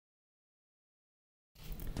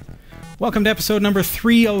Welcome to episode number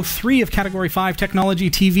 303 of Category 5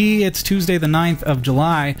 Technology TV. It's Tuesday, the 9th of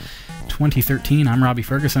July, 2013. I'm Robbie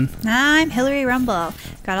Ferguson. I'm Hillary Rumble.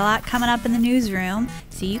 Got a lot coming up in the newsroom,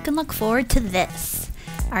 so you can look forward to this.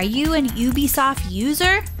 Are you an Ubisoft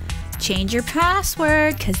user? Change your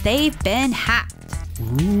password, because they've been hacked.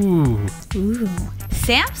 Ooh.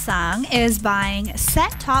 Samsung is buying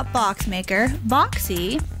set-top box maker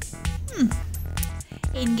Boxy.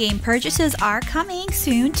 In-game purchases are coming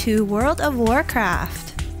soon to World of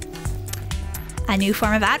Warcraft. A new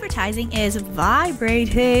form of advertising is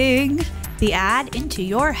vibrating the ad into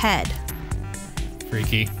your head.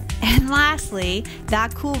 Freaky. And lastly,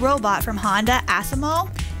 that cool robot from Honda,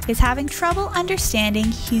 Asimo, is having trouble understanding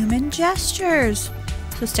human gestures.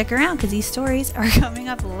 So stick around because these stories are coming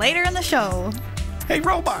up later in the show. Hey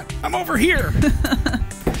robot, I'm over here.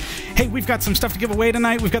 Hey, we've got some stuff to give away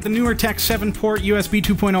tonight. We've got the newer Tech 7-port USB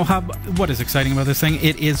 2.0 hub. What is exciting about this thing?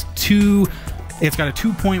 It's got a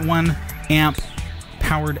 2.1 amp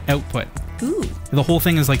powered output. Ooh. The whole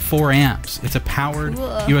thing is like 4 amps. It's a powered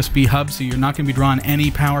USB hub, so you're not going to be drawing any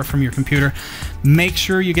power from your computer. Make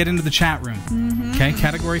sure you get into the chat room. Okay,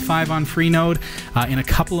 Category 5 on Freenode. In a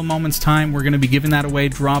couple of moments' time, we're going to be giving that away.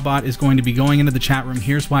 Drawbot is going to be going into the chat room.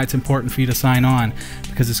 Here's why it's important for you to sign on,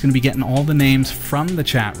 because it's going to be getting all the names from the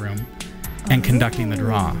chat room and conducting the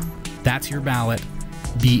draw. That's your ballot.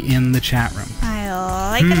 Be in the chat room. I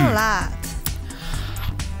like it a lot.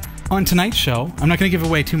 On tonight's show, I'm not going to give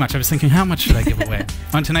away too much. I was thinking, how much should I give away?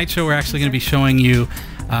 On tonight's show, we're actually going to be showing you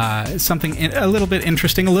something a little bit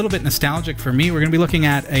interesting, a little bit nostalgic for me. We're going to be looking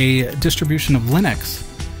at a distribution of Linux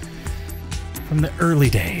from the early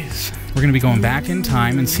days. We're going to be going back in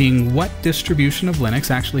time and seeing what distribution of Linux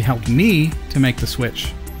actually helped me to make the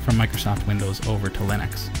switch from Microsoft Windows over to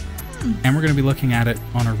Linux. And we're going to be looking at it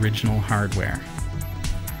on original hardware.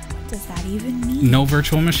 What does that even mean? No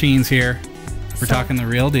virtual machines here. We're talking the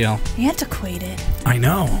real deal. Antiquated. I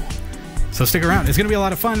know. So stick around. It's going to be a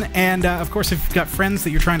lot of fun. And, of course, if you've got friends that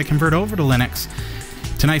you're trying to convert over to Linux,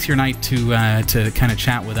 tonight's your night to kind of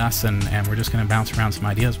chat with us, and we're just going to bounce around some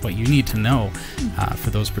ideas, what you need to know for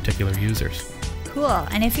those particular users. Cool.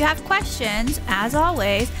 And if you have questions, as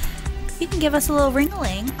always, you can give us a little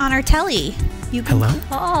ring-a-ling on our telly. You can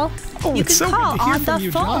call. Oh, you it's can so call good to hear on from the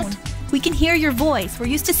you, phone. Jot. We can hear your voice. We're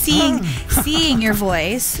used to seeing your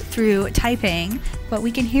voice through typing, but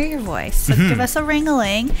we can hear your voice. So give us a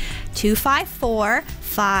ring-a-ling,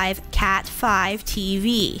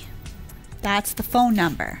 254-5-CAT5-TV. That's the phone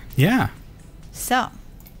number. Yeah. So.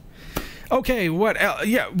 Okay, what else?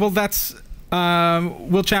 Yeah, well, that's...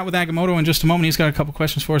 we'll chat with Agamotto in just a moment. He's got a couple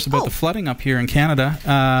questions for us about the flooding up here in Canada.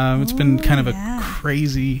 It's been kind of a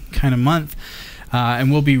crazy kind of month.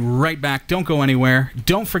 And we'll be right back. Don't go anywhere.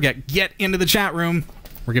 Don't forget, get into the chat room.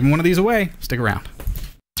 We're giving one of these away. Stick around.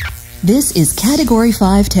 This is Category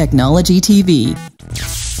 5 Technology TV.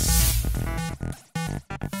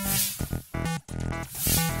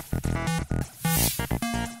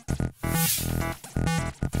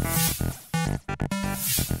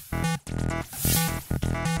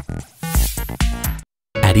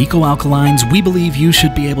 At EcoAlkalines, we believe you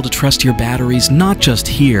should be able to trust your batteries not just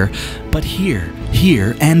here, but here,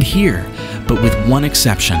 here, and here. But with one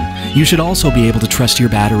exception, you should also be able to trust your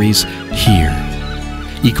batteries here.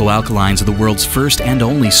 EcoAlkalines are the world's first and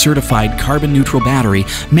only certified carbon-neutral battery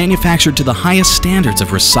manufactured to the highest standards of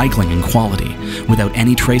recycling and quality, without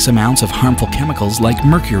any trace amounts of harmful chemicals like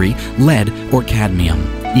mercury, lead, or cadmium.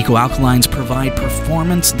 EcoAlkalines provide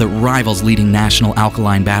performance that rivals leading national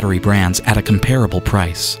alkaline battery brands at a comparable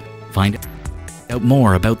price. Find out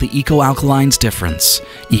more about the EcoAlkalines difference.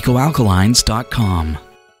 EcoAlkalines.com.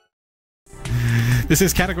 This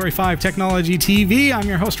is Category 5 Technology TV. I'm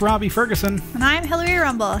your host, Robbie Ferguson. And I'm Hillary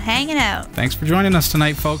Rumble, hanging out. Thanks for joining us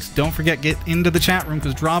tonight, folks. Don't forget, get into the chat room,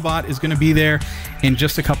 because Drawbot is going to be there in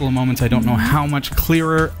just a couple of moments. I don't know how much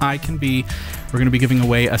clearer I can be. We're going to be giving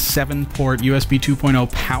away a 7-port USB 2.0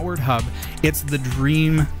 powered hub. It's the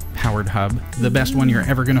dream powered hub, the best one you're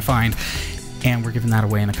ever going to find. And we're giving that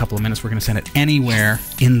away in a couple of minutes. We're going to send it anywhere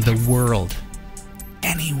in the world.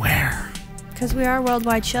 Anywhere. Because we are a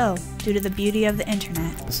worldwide show, due to the beauty of the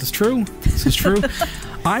internet. This is true. This is true.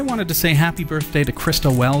 I wanted to say happy birthday to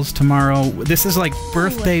Krista Wells tomorrow. This is like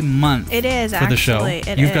birthday month. It is, for the show.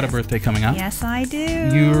 You've got a is. birthday coming up. Yes, I do.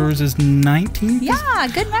 Yours is 19th? Yeah,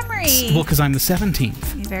 good memory. Well, because I'm the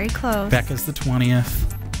 17th. You're very close. Becca's the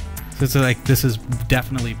 20th. So it's like, this is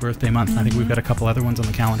definitely birthday month. I think we've got a couple other ones on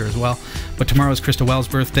the calendar as well. But tomorrow is Krista Wells'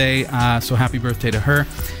 birthday, so happy birthday to her.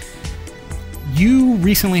 You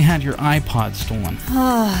recently had your iPod stolen.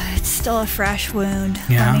 Oh, it's still a fresh wound.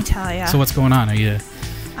 Yeah? Let me tell you. So what's going on? Are you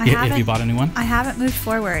Have you bought a new one? I haven't moved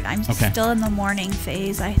forward. I'm still in the morning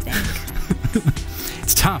phase, I think.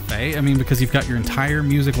 It's tough, eh? I mean, because you've got your entire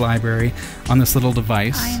music library on this little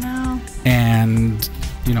device. I know. And,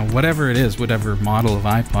 you know, whatever it is, whatever model of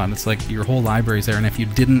iPod, it's like your whole library's there. And if you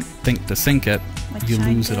didn't think to sync it, you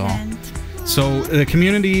lose it all. So the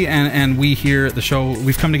community and we here at the show,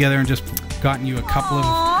 we've come together and just gotten you a couple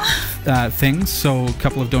of things. So a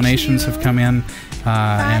couple of donations have come in.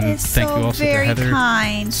 And thank you also to Heather.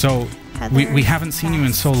 Kind. So we haven't seen you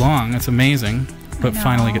in so long. It's amazing. But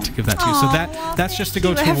finally get to give that to you. So that's just to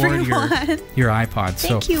go toward your iPod.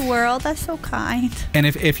 Thank you, world. That's so kind. And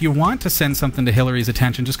if you want to send something to Hillary's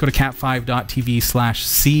attention, just go to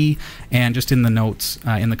cat5.tv/c and just in the notes,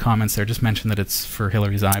 in the comments there, just mention that it's for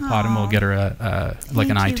Hillary's iPod, and we'll get her an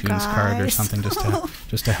iTunes card or something just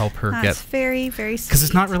to help her get. That's very, very sweet. Because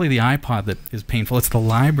it's not really the iPod that is painful; it's the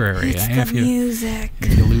library. It's the music.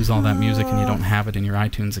 If you lose all that music and you don't have it in your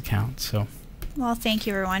iTunes account, so. Well, thank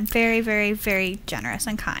you, everyone. Very, very, very generous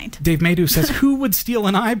and kind. Dave Maydew says, who would steal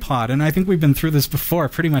an iPod? And I think we've been through this before.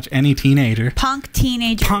 Pretty much any teenager. Punk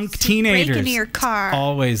teenagers. Break into your car.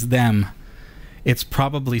 Always them. It's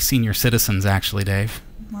probably senior citizens, actually, Dave.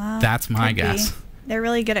 Well, that's my guess. They're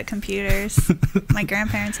really good at computers. My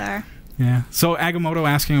grandparents are. Yeah. So Agamotto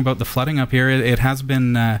asking about the flooding up here. It has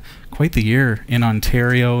been quite the year in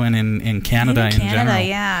Ontario and in Canada in general.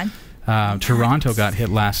 Yeah. Toronto got hit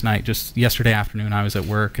last night. Just yesterday afternoon, I was at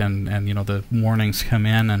work, and you know the warnings come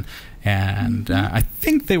in, and I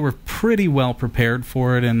think they were pretty well prepared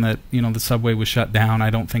for it, in that you know the subway was shut down. I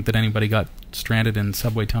don't think that anybody got stranded in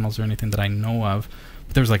subway tunnels or anything that I know of.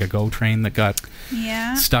 But there was like a GO train that got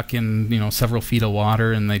stuck in several feet of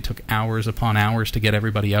water, and they took hours upon hours to get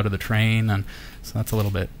everybody out of the train, and so that's a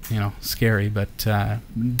little bit scary. But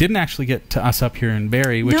didn't actually get to us up here in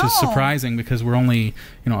Barrie, which is surprising because we're only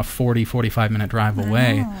a 40-45 minute drive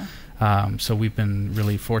away. So we've been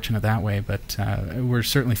really fortunate that way. But we're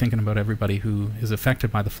certainly thinking about everybody who is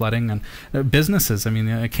affected by the flooding, and businesses. I mean,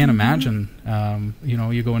 I can't imagine.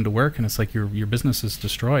 You go into work and it's like your business is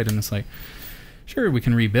destroyed, and it's like, sure, we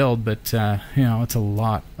can rebuild, but it's a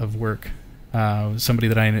lot of work. Somebody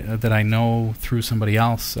that I know through somebody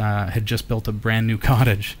else had just built a brand new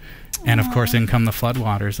cottage, and of course in come the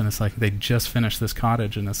floodwaters, and it's like they just finished this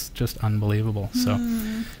cottage, and it's just unbelievable. So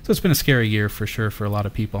it's been a scary year for sure for a lot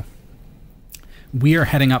of people. We are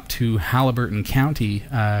heading up to Haliburton County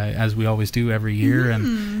as we always do every year,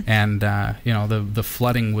 and the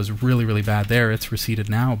flooding was really, really bad there. It's receded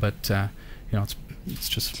now, but it's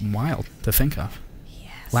just wild to think of.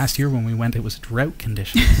 Yes. Last year when we went, it was drought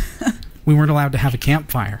conditions. We weren't allowed to have a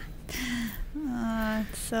campfire.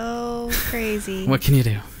 It's so crazy. What can you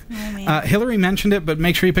do? Oh, Hillary mentioned it, but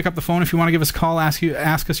make sure you pick up the phone if you want to give us a call.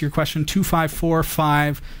 Ask us your question.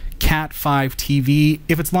 2545 Cat5TV.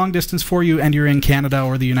 If it's long distance for you and you're in Canada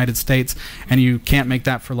or the United States and you can't make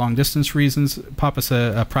that for long distance reasons, pop us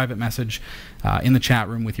a private message in the chat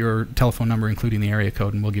room with your telephone number, including the area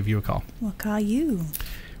code, and we'll give you a call. We'll call you.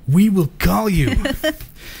 We will call you.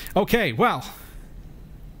 Okay, well,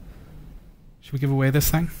 should we give away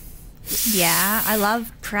this thing? Yeah, I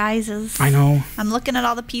love prizes. I know. I'm looking at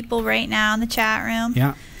all the people right now in the chat room.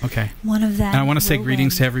 Yeah, okay. One of them. And I want to say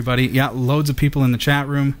greetings to everybody. Yeah, loads of people in the chat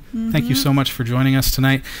room. Thank you so much for joining us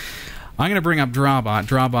tonight. I'm going to bring up Drawbot.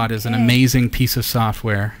 Drawbot is an amazing piece of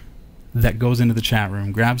software that goes into the chat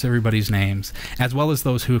room, grabs everybody's names, as well as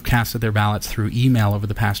those who have casted their ballots through email over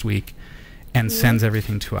the past week, and sends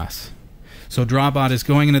everything to us. So Drawbot is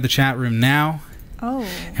going into the chat room now. Oh.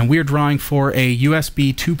 And we're drawing for a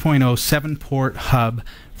USB 2.0 7-port hub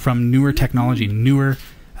from Newer Technology.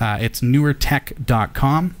 It's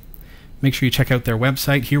newertech.com. Make sure you check out their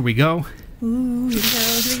website. Here we go. Ooh,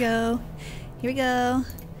 here we go. Here we go.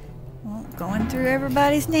 Well, going through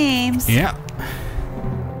everybody's names. Yeah.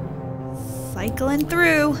 Cycling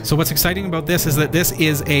through. So what's exciting about this is that this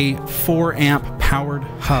is a 4-amp powered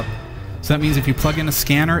hub. So that means if you plug in a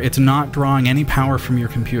scanner, it's not drawing any power from your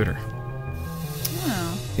computer.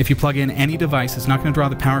 If you plug in any device, it's not going to draw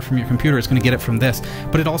the power from your computer. It's going to get it from this.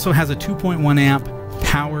 But it also has a 2.1 amp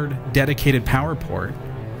powered dedicated power port.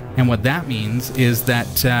 And what that means is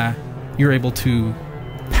that you're able to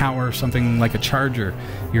power something like a charger,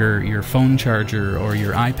 your phone charger or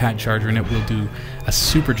your iPad charger, and it will do a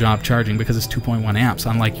super job charging because it's 2.1 amps,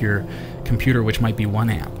 unlike your computer, which might be 1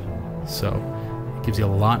 amp. So it gives you a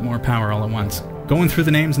lot more power all at once. Going through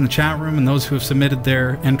the names in the chat room and those who have submitted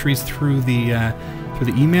their entries through the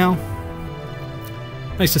email.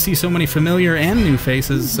 Nice to see so many familiar and new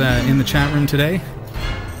faces in the chat room today.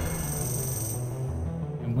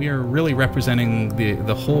 And we are really representing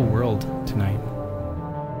the whole world tonight.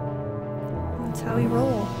 That's how we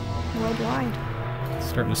roll. Worldwide.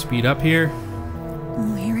 Starting to speed up here.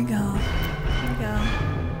 Oh, here we go. Here we go.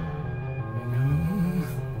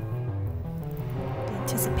 The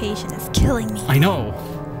anticipation is killing me. I know.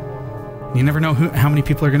 You never know how many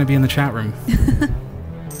people are going to be in the chat room.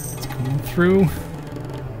 It's going through.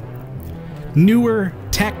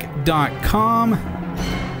 Newertech.com.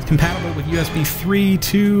 It's compatible with USB 3,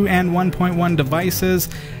 2, and 1.1 devices.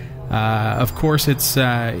 Of course, it's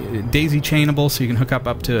daisy chainable, so you can hook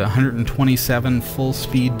up to 127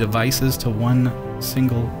 full-speed devices to one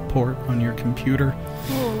single port on your computer.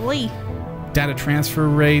 Holy. Data transfer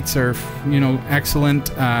rates are,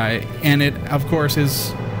 excellent, and it, of course,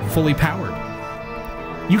 is fully powered.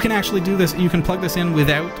 You can actually do this. You can plug this in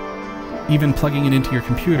without even plugging it into your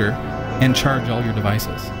computer and charge all your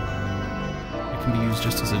devices. It can be used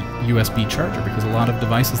just as a USB charger because a lot of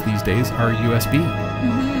devices these days are USB.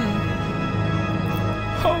 Mm-hmm.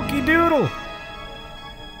 Hokey doodle!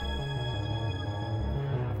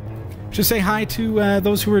 Should say hi to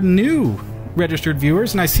those who are new registered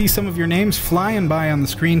viewers, and I see some of your names flying by on the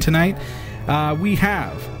screen tonight. We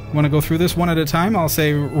have... Want to go through this one at a time? I'll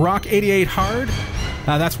say Rock88 Hard.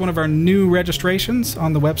 That's one of our new registrations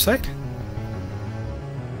on the website.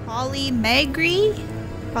 Polly Magre.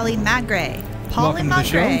 Welcome to the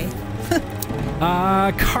show.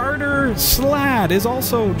 Carter Slad is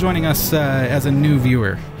also joining us as a new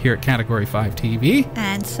viewer here at Category5TV.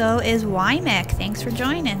 And so is Wymek. Thanks for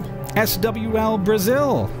joining. SWL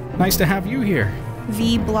Brazil. Nice to have you here.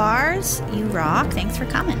 V Blars, you rock. Thanks for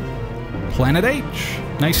coming. Planet H.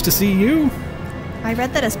 Nice to see you. I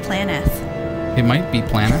read that as Planeth. It might be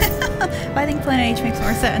Planet. I think Planet H makes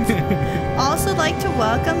more sense. Also like to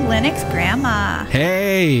welcome Linux Grandma.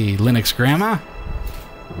 Hey, Linux Grandma.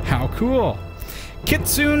 How cool.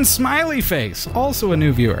 Kitsune Smiley Face, also a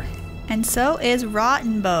new viewer. And so is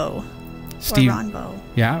Rottenbow. Steve, or Ronbo.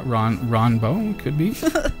 Yeah, Ronbo could be.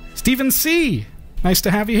 Stephen C. Nice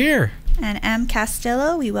to have you here. And M.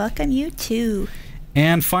 Castillo, we welcome you too.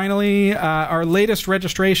 And finally, our latest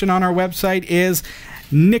registration on our website is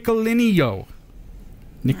Nicolinio.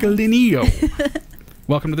 Nicolinio.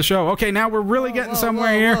 Welcome to the show. Okay, now we're really getting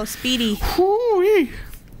somewhere here. Whoa, speedy. Whoo-wee.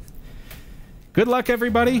 Good luck,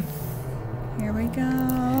 everybody. Here we go.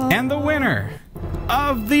 And the winner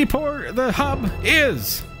of the hub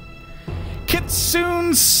is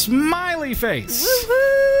Kitsune Smiley Face.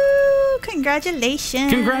 Woohoo!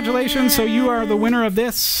 Congratulations. Congratulations. So you are the winner of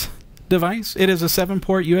this device. It is a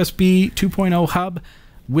 7-port USB 2.0 hub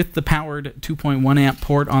with the powered 2.1 amp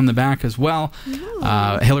port on the back as well.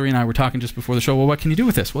 Hillary and I were talking just before the show, well, what can you do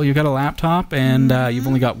with this? Well, you've got a laptop and you've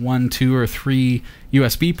only got 1, 2, or 3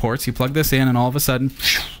 USB ports. You plug this in and all of a sudden,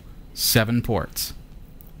 7 ports.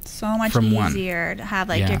 So much easier to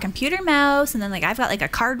have your computer mouse, and then I've got a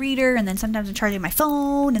card reader, and then sometimes I'm charging my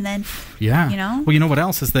phone, and then Well, you know what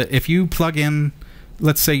else is that if you plug in,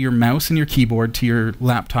 let's say, your mouse and your keyboard to your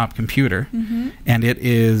laptop computer, and it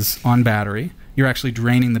is on battery, you're actually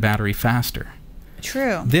draining the battery faster.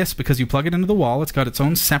 True. This, because you plug it into the wall, it's got its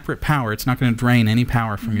own separate power. It's not going to drain any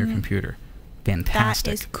power from your computer. Fantastic.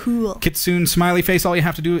 That is cool. Kitsune Smiley Face, all you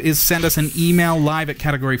have to do is send us an email live at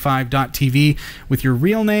category5.tv with your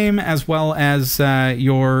real name as well as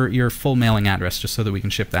your full mailing address, just so that we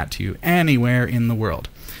can ship that to you anywhere in the world.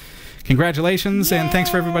 Congratulations, and thanks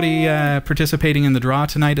for everybody participating in the draw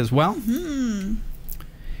tonight as well.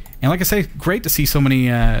 And like I say, great to see so many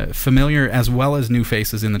familiar as well as new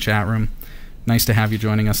faces in the chat room. Nice to have you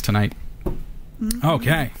joining us tonight.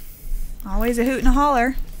 Okay. Always a hoot and a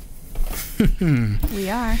holler. We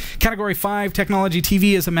are. Category 5 Technology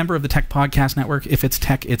TV is a member of the Tech Podcast Network. If it's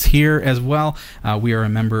tech, it's here as well. We are a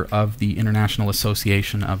member of the International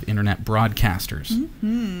Association of Internet Broadcasters.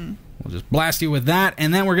 We'll just blast you with that,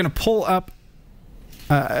 and then we're going to pull up...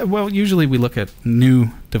 well, usually we look at new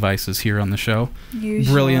devices here on the show.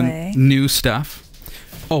 Usually. Brilliant new stuff.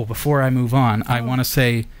 Oh, before I move on, I want to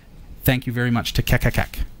say thank you very much to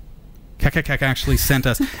keckeckec. Keckeckec actually sent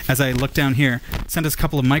us, as I look down here, sent us a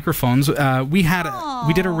couple of microphones.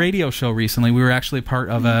 We did a radio show recently. We were actually part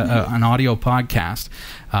of an audio podcast,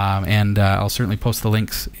 and I'll certainly post the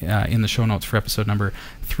links in the show notes for episode number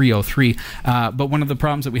 303. But one of the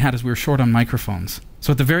problems that we had is we were short on microphones.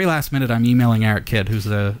 So at the very last minute, I'm emailing Eric Kidd, who's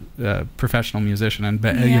a professional musician, and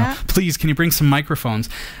please, can you bring some microphones?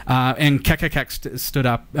 And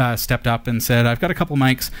keckeckec stepped up and said, "I've got a couple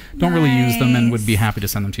mics. Don't really use them, and would be happy to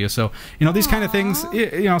send them to you." So these kind of things.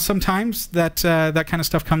 Sometimes that kind of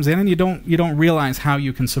stuff comes in, and you don't realize how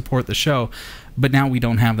you can support the show. But now we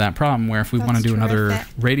don't have that problem. Where if we want to do another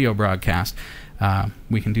radio broadcast.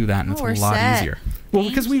 we can do that, and it's a we're lot set. easier. Well,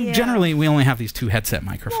 Thank because we you. generally we only have these 2 headset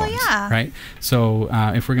microphones, yeah. right? So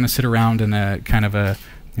if we're going to sit around in a kind of a,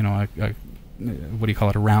 you know, a what do you call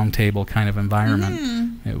it, a round table kind of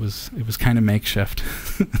environment, it was kind of makeshift.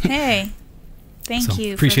 Hey, thank So,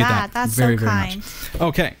 you for appreciate that. That's very, so very kind. much.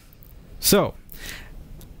 Okay, so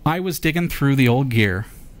I was digging through the old gear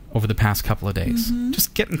over the past couple of days,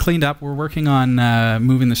 just getting cleaned up. We're working on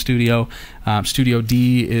moving the studio. Studio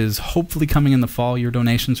D is hopefully coming in the fall. Your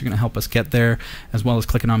donations are going to help us get there, as well as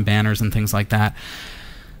clicking on banners and things like that.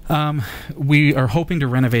 We are hoping to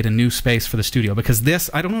renovate a new space for the studio, because this,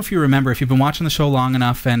 I don't know if you remember, if you've been watching the show long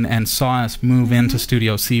enough and saw us move into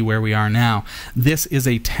Studio C where we are now, this is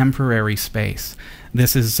a temporary space.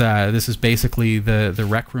 This is basically the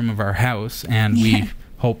rec room of our house, and we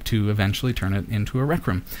hope to eventually turn it into a rec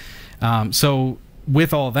room. So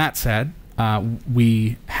with all that said,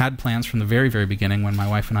 we had plans from the very, very beginning when my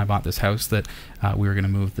wife and I bought this house that we were going to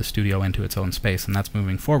move the studio into its own space, and that's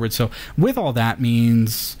moving forward. So with all that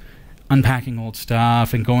means unpacking old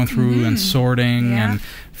stuff and going through and sorting and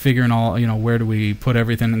figuring all, you know, where do we put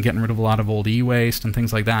everything, and getting rid of a lot of old e-waste and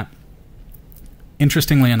things like that.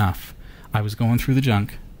 Interestingly enough, I was going through the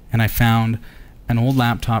junk and I found an old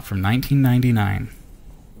laptop from 1999.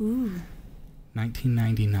 Ooh.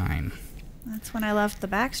 1999. That's when I loved the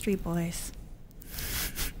Backstreet Boys.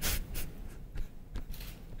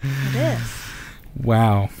 It is.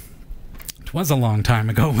 Wow. It was a long time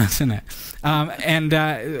ago, wasn't it?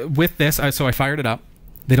 With this, so I fired it up.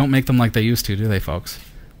 They don't make them like they used to, do they, folks?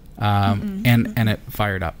 And it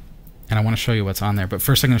fired up. And I want to show you what's on there. But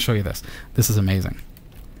first I'm going to show you this. This is amazing.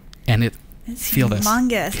 And It's feel humongous.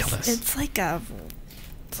 this. Feel this. It's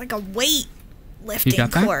like a weight lifting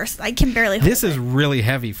got that? course. I can barely hold This is really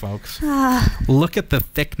heavy, folks. Ah, Look at the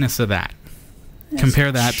thickness of that. it's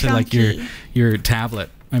Compare that to like chunky. your tablet.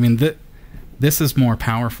 I mean, this is more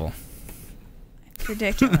powerful. It's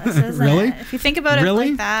ridiculous, isn't Really? it? If you think about it Really?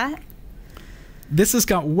 like that. This has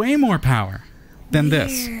got way more power than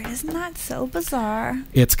this. Weird. Isn't that so bizarre?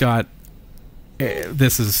 It's got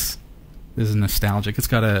this is nostalgic. It's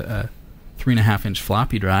got a 3.5-inch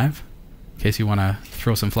floppy drive, in case you want to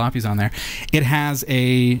throw some floppies on there. It has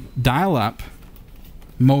a dial-up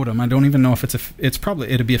modem. I don't even know if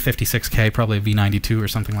it'd be a 56K, probably a V92 or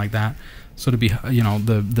something like that. So it'd be, you know,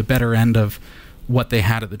 the better end of what they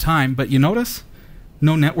had at the time. But you notice,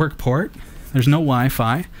 no network port. There's no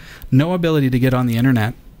Wi-Fi. No ability to get on the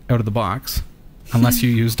internet out of the box unless you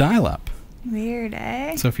use dial-up. Weird,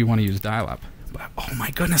 eh? So if you want to use dial-up. Oh my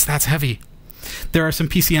goodness, that's heavy. There are some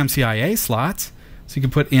PCMCIA slots, so you can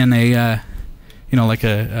put in a, you know, like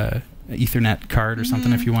a Ethernet card or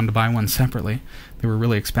something if you wanted to buy one separately. They were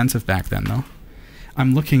really expensive back then, though.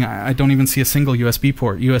 I'm looking. I don't even see a single USB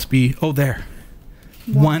port. Oh, there.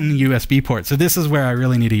 One USB port. So this is where I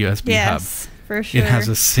really need a USB hub. Yes, for sure. It has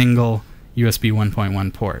a single USB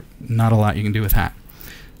 1.1 port. Not a lot you can do with that.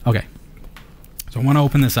 Okay. So I want to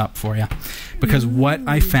open this up for you, because what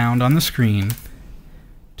I found on the screen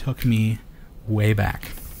took me way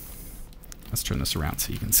back. Let's turn this around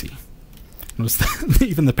so you can see. Notice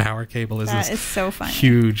even the power cable is That is so funny.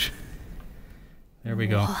 huge. There we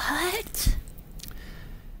go. What?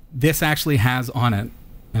 This actually has on it,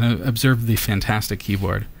 and observe the fantastic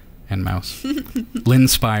keyboard and mouse,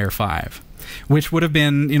 Linspire 5, which would have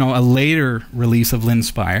been, you know, a later release of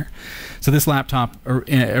Linspire. So this laptop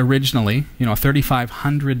originally, you know, a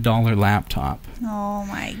 $3,500 laptop Oh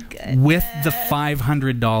my goodness. with the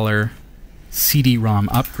 $500 CD-ROM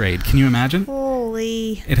upgrade. Can you imagine?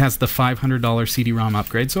 Holy. It has the $500 CD-ROM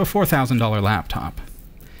upgrade, so a $4,000 laptop.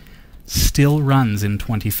 Still runs in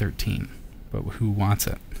 2013, but who wants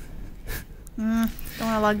it? Don't want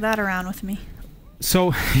to lug that around with me.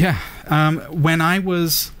 So, yeah, when I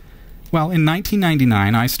was, well, in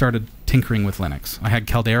 1999, I started tinkering with Linux. I had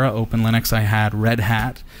Caldera, Open Linux, I had Red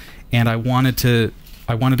Hat, and I wanted to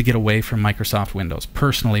get away from Microsoft Windows,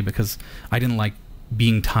 personally, because I didn't like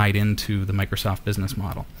being tied into the Microsoft business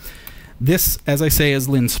model. This, as I say, is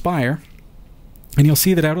Linspire, and you'll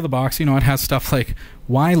see that out of the box, you know, it has stuff like,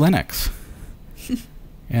 why Linux?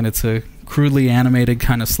 And it's a crudely animated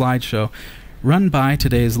kind of slideshow. Run by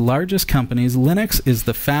today's largest companies, Linux is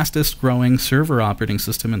the fastest growing server operating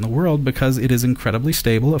system in the world because it is incredibly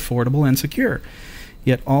stable, affordable, and secure.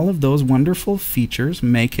 Yet all of those wonderful features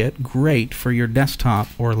make it great for your desktop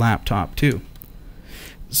or laptop too.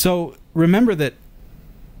 So remember that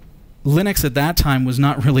Linux at that time was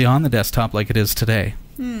not really on the desktop like it is today.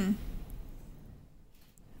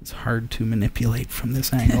 It's hard to manipulate from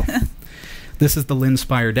this angle. This is the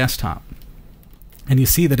Linspire desktop. And you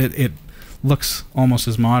see that it looks almost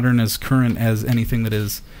as modern, as current as anything that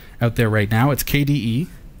is out there right now. It's KDE.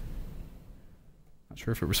 Not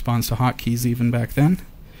sure if it responds to hotkeys even back then.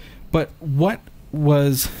 But what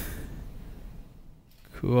was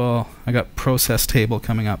cool, I got process table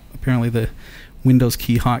coming up. Apparently the Windows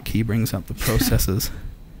key hotkey brings up the processes.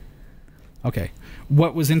 Okay.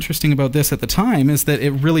 What was interesting about this at the time is that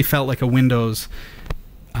it really felt like a Windows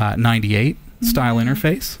 98 style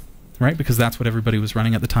interface, right? Because that's what everybody was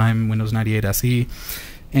running at the time, Windows 98 SE.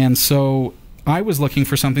 And so I was looking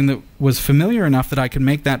for something that was familiar enough that I could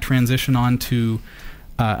make that transition onto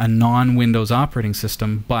a non-Windows operating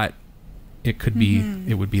system, but it could be,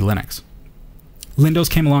 it would be Linux. Windows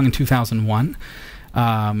came along in 2001.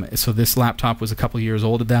 So this laptop was a couple years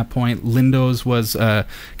old at that point. Windows was kind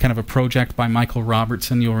of a project by Michael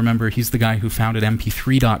Robertson. You'll remember he's the guy who founded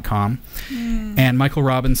mp3.com. And Michael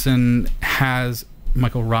Robertson, I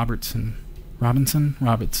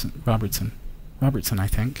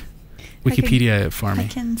think. Wikipedia it for me. I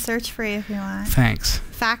can search for you if you want. Thanks.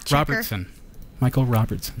 Fact checker. Robertson. Michael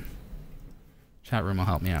Robertson. Chat room will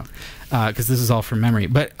help me out because this is all from memory.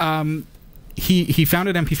 But he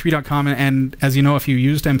founded mp3.com, and as you know, if you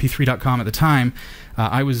used mp3.com at the time,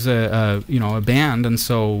 I was a band, and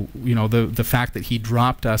so the fact that he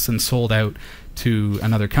dropped us and sold out to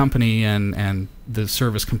another company and the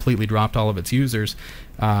service completely dropped all of its users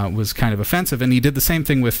was kind of offensive. And he did the same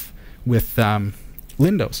thing with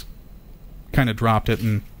Windows, kind of dropped it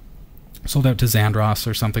and sold out to Xandros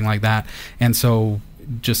or something like that, and so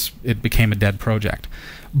just it became a dead project.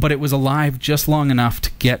 But it was alive just long enough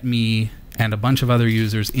to get me and a bunch of other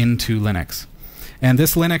users into Linux. And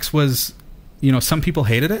this Linux was, some people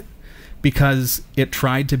hated it because it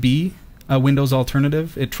tried to be a Windows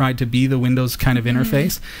alternative. It tried to be the Windows kind of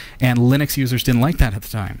interface, and Linux users didn't like that at the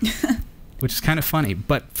time, which is kind of funny.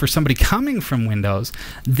 But for somebody coming from Windows,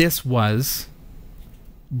 this was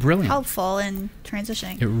brilliant. Helpful in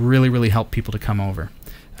transitioning. It really, really helped people to come over.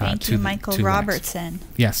 Thank you, Michael Robertson. Linux.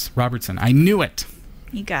 Yes, Robertson. I knew it.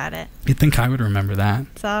 You got it. You'd think I would remember that.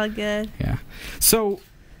 It's all good. Yeah. So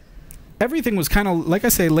everything was kind of, like I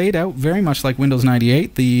say, laid out very much like Windows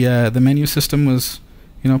 98. The menu system was,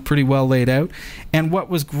 pretty well laid out. And what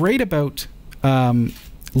was great about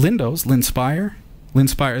Linspire,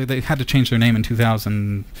 they had to change their name in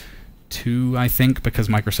 2002, I think, because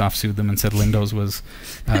Microsoft sued them and said Windows was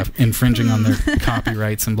infringing on their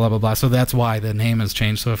copyrights and blah, blah, blah. So that's why the name has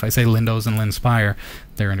changed. So if I say Windows and Linspire,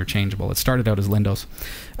 they're interchangeable. It started out as Windows.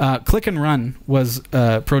 Click and Run was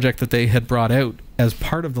a project that they had brought out as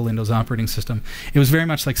part of the Windows operating system. It was very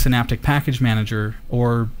much like Synaptic Package Manager,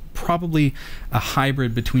 or probably a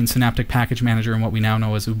hybrid between Synaptic Package Manager and what we now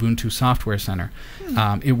know as Ubuntu Software Center.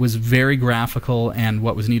 It was very graphical, and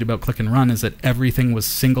what was neat about Click and Run is that everything was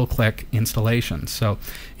single-click installation. So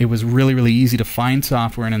it was really, really easy to find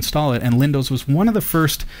software and install it, and Windows was one of the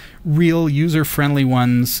first real user-friendly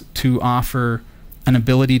ones to offer an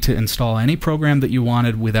ability to install any program that you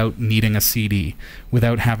wanted without needing a CD,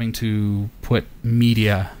 without having to put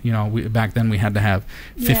media. Back then we had to have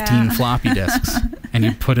 15 floppy disks, and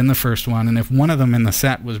you'd put in the first one, and if one of them in the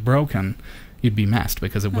set was broken, you'd be messed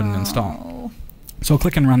because it wouldn't install. So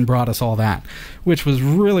Click and Run brought us all that, which was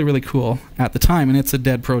really, really cool at the time, and it's a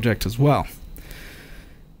dead project as well.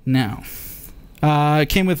 Now, it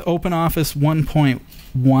came with OpenOffice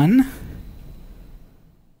 1.1.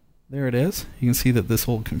 There it is. You can see that this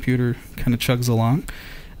old computer kind of chugs along.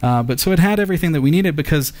 But so it had everything that we needed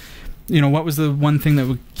because, what was the one thing that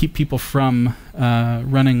would keep people from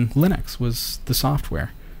running Linux was the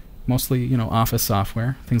software. Mostly, Office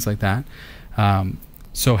software, things like that.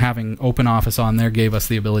 So having OpenOffice on there gave us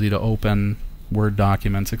the ability to open Word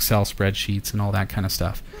documents, Excel spreadsheets, and all that kind of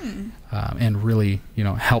stuff. And really,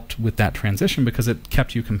 helped with that transition because it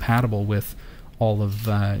kept you compatible with all of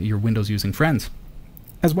your Windows-using friends,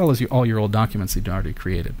 as well as all your old documents that you'd already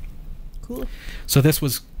created. Cool. So this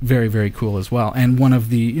was very, very cool as well. And one of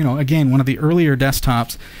the, again, one of the earlier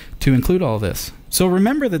desktops to include all this. So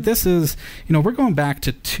remember that this is, we're going back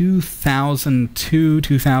to 2002,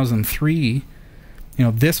 2003.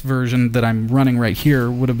 This version that I'm running right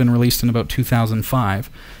here would have been released in about 2005.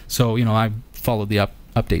 So, I followed the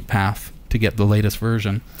update path to get the latest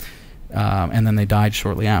version. And then they died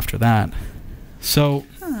shortly after that. So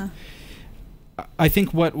I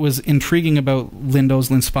think what was intriguing about Windows,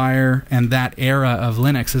 Linspire, and that era of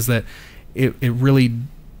Linux is that it really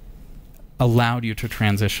allowed you to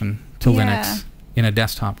transition to Linux in a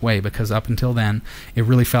desktop way, because up until then, it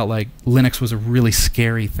really felt like Linux was a really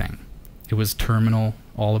scary thing. It was terminal,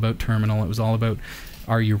 all about terminal. It was all about,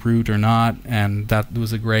 are you root or not? And that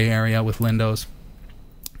was a gray area with Windows.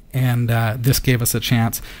 And this gave us a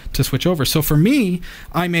chance to switch over. So for me,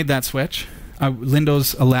 I made that switch.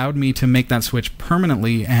 Windows allowed me to make that switch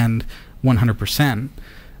permanently and 100%.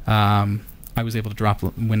 I was able to drop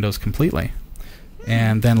Windows completely.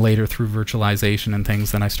 And then later through virtualization and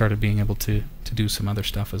things, then I started being able to do some other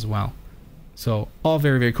stuff as well. So all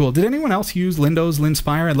very, very cool. Did anyone else use Windows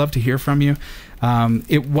Linspire? I'd love to hear from you.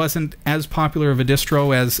 It wasn't as popular of a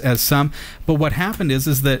distro as some, but what happened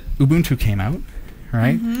is that Ubuntu came out,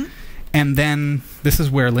 right? And then this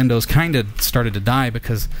is where Windows kind of started to die,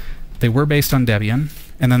 because they were based on Debian,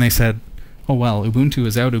 and then they said, oh well, Ubuntu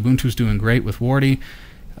is out, Ubuntu's doing great with Warty,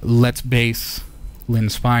 let's base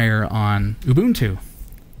Linspire on Ubuntu.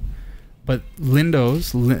 But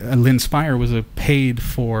Linspire was a paid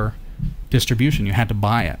for distribution. You had to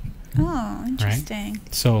buy it. Oh, interesting.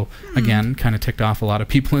 Right? So again, kind of ticked off a lot of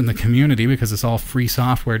people in the community, because it's all free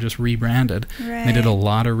software just rebranded. Right. They did a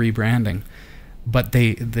lot of rebranding. But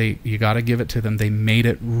you got to give it to them. They made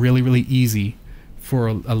it really, really easy for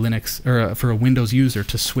a Linux or for a Windows user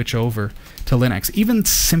to switch over to Linux. Even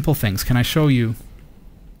simple things. Can I show you?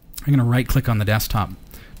 I'm going to right click on the desktop. I'm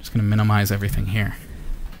just going to minimize everything here.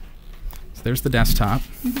 So there's the desktop.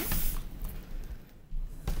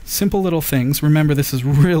 Simple little things. Remember, this is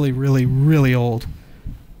really, really, really old.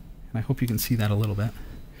 And I hope you can see that a little bit.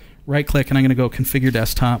 Right click, and I'm going to go configure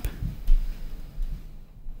desktop.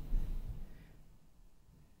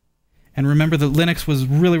 And remember that Linux was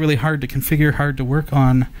really, really hard to configure, hard to work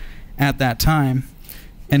on at that time.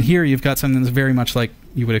 And here you've got something that's very much like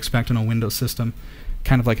you would expect in a Windows system,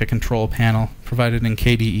 kind of like a control panel provided in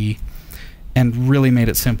KDE, and really made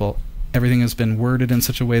it simple. Everything has been worded in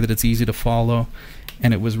such a way that it's easy to follow,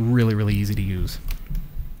 and it was really, really easy to use.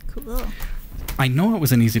 Cool. I know it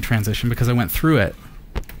was an easy transition because I went through it,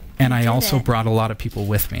 and I also brought a lot of people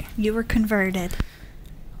with me. You were converted.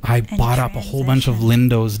 I bought up a whole bunch of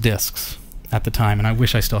Windows discs at the time, and I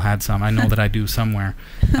wish I still had some. I know that I do somewhere,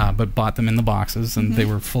 but bought them in the boxes, and they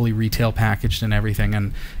were fully retail packaged and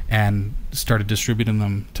everything, and started distributing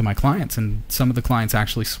them to my clients. And some of the clients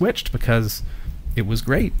actually switched because it was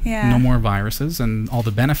great. Yeah. No more viruses, and all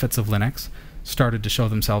the benefits of Linux started to show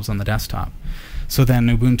themselves on the desktop. So then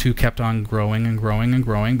Ubuntu kept on growing and growing and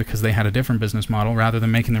growing, because they had a different business model. Rather than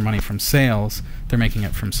making their money from sales, they're making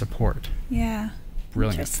it from support. Yeah.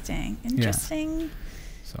 Brilliant. Interesting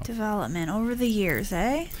development over the years,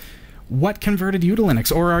 eh? What converted you to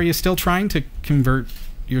Linux? Or are you still trying to convert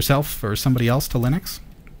yourself or somebody else to Linux?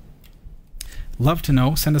 Love to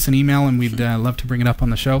know. Send us an email, and we'd love to bring it up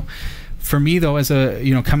on the show. For me, though, as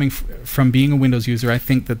coming from being a Windows user, I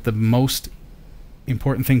think that the most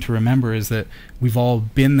important thing to remember is that we've all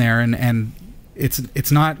been there, and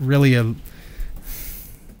it's not really a...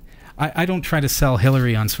 I don't try to sell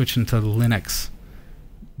Hillary on switching to Linux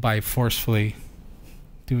by forcefully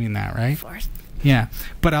doing that, right? Yeah,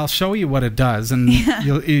 but I'll show you what it does, and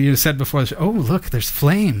you said before, oh look, there's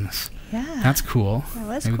flames. Yeah, that's cool. That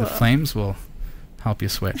was Maybe cool. the flames will help you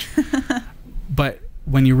switch. But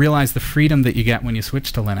when you realize the freedom that you get when you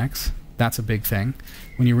switch to Linux, that's a big thing.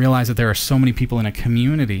 When you realize that there are so many people in a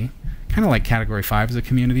community, kind of like Category 5 is a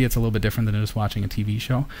community, it's a little bit different than just watching a TV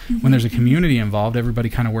show. When there's a community involved, everybody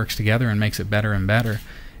kind of works together and makes it better and better.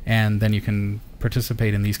 And then you can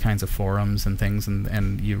participate in these kinds of forums and things,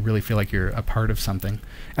 and you really feel like you're a part of something,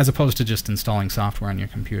 as opposed to just installing software on your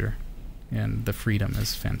computer. And the freedom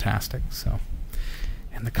is fantastic. So,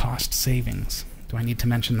 and the cost savings. Do I need to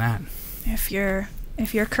mention that? If your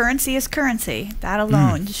currency is currency, that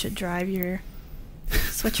alone should drive your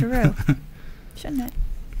switcheroo, shouldn't it?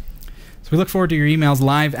 So we look forward to your emails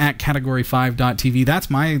live at Category5TV. That's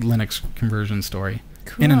my Linux conversion story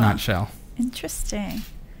in a nutshell. Interesting.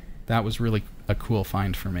 That was really a cool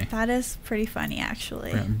find for me. That is pretty funny,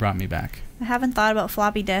 actually. It brought me back. I haven't thought about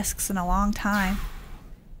floppy disks in a long time.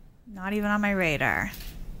 Not even on my radar.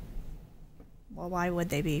 Well, why would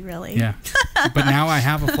they be, really? Yeah. But now I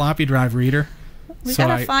have a floppy drive reader. We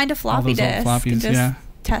gotta find a floppy disk and just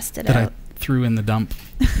test it out. That I threw in the dump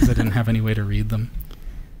because I didn't have any way to read them.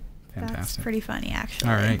 Fantastic. That's pretty funny, actually.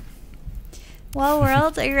 All right. Well,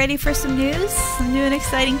 world, are you ready for some news? Some new and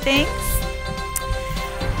exciting things?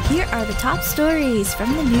 Here are the top stories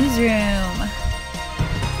from the newsroom.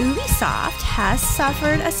 Ubisoft has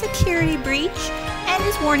suffered a security breach and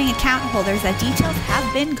is warning account holders that details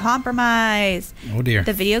have been compromised. Oh dear.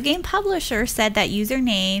 The video game publisher said that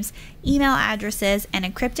usernames, email addresses, and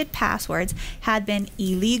encrypted passwords had been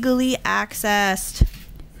illegally accessed,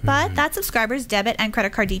 but that subscribers' debit and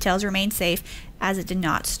credit card details remained safe as it did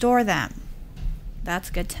not store them. That's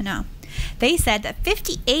good to know. They said that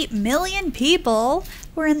 58 million people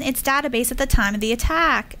were in its database at the time of the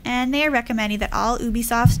attack, and they are recommending that all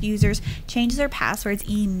Ubisoft users change their passwords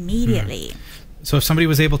immediately. So if somebody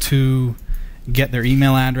was able to get their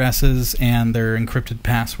email addresses and their encrypted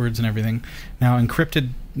passwords and everything, now encrypted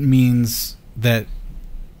means that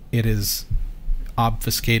it is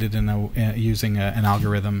obfuscated in using an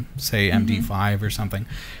algorithm, say MD5 or something.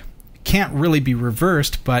 Can't really be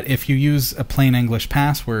reversed, but if you use a plain English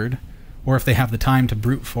password, or if they have the time to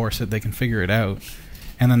brute force it, they can figure it out,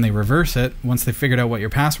 and then they reverse it. Once they've figured out what your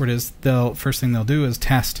password is, first thing they'll do is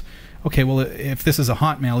test, okay, well, if this is a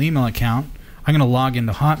Hotmail email account, I'm going to log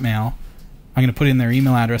into Hotmail, I'm going to put in their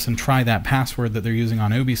email address and try that password that they're using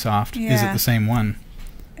on Ubisoft. Yeah. Is it the same one?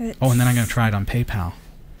 Oh, and then I'm going to try it on PayPal.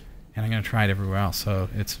 And I'm going to try it everywhere else. So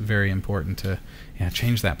it's very important to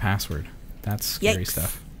change that password. That's scary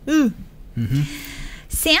stuff. Ooh.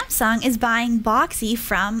 Samsung is buying Boxy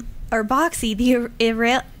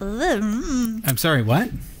I'm sorry, what?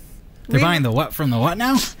 They're buying the what from the what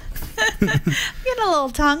now? I'm getting a little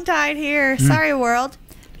tongue-tied here. Sorry, world.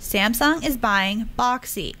 Samsung is buying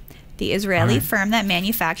Boxy, the Israeli firm that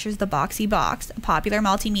manufactures the Boxy Box, a popular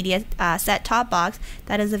multimedia set-top box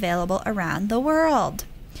that is available around the world.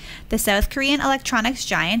 The South Korean electronics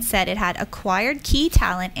giant said it had acquired key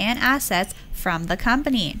talent and assets from the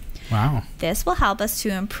company. Wow. This will help us to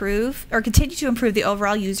improve or continue to improve the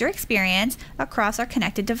overall user experience across our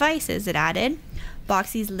connected devices, it added.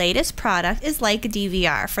 Boxy's latest product is like a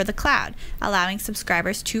DVR for the cloud, allowing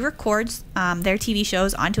subscribers to record their TV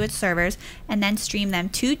shows onto its servers and then stream them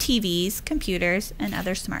to TVs, computers, and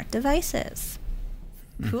other smart devices.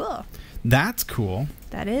 Cool. That's cool.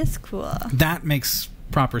 That is cool. That makes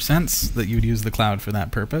proper sense that you'd use the cloud for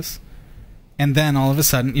that purpose. And then all of a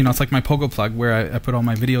sudden, it's like my Pogo Plug where I put all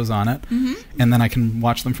my videos on it, and then I can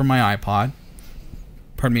watch them from my iPod.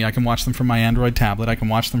 Pardon me, I can watch them from my Android tablet. I can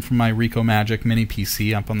watch them from my Ricoh Magic Mini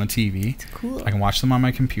PC up on the TV. It's cool. I can watch them on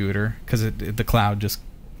my computer because the cloud just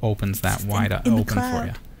opens that wide open for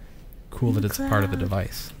you. Cool that it's part of the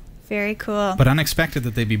device. Very cool. But unexpected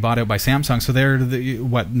that they'd be bought out by Samsung. So they're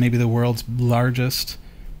maybe the world's largest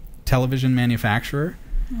television manufacturer.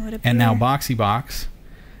 And now Boxy Box.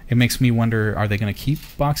 It makes me wonder, are they going to keep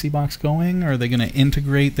Boxy Box going? Or are they going to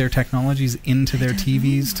integrate their technologies into their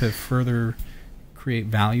TVs to further create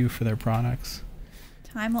value for their products?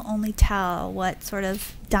 Time will only tell what sort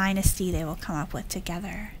of dynasty they will come up with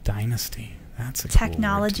together. Dynasty. That's a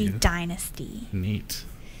technology cool word dynasty. Neat.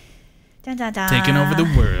 Dun, dun, dun. Taking over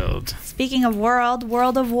the world. Speaking of World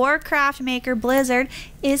of Warcraft maker Blizzard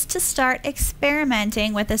is to start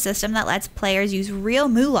experimenting with a system that lets players use real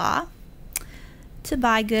moolah to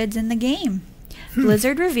buy goods in the game.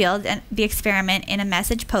 Blizzard revealed the experiment in a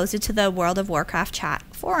message posted to the World of Warcraft chat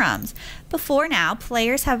forums. Before now,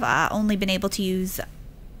 players have only been able to use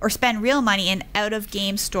or spend real money in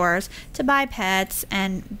out-of-game stores to buy pets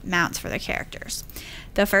and mounts for their characters.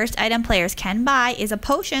 The first item players can buy is a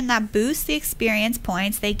potion that boosts the experience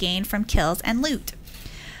points they gain from kills and loot.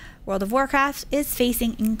 World of Warcraft is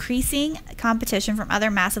facing increasing competition from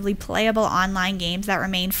other massively playable online games that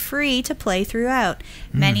remain free to play throughout.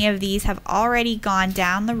 Many of these have already gone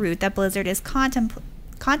down the route that Blizzard is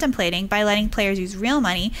contemplating by letting players use real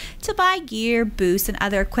money to buy gear, boosts, and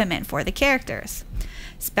other equipment for the characters.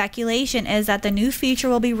 Speculation is that the new feature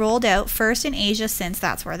will be rolled out first in Asia, since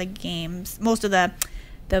that's where the game's most of the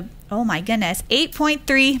oh my goodness,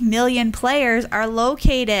 8.3 million players are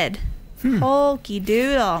located. Hokey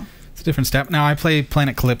doodle. It's a different step. Now, I play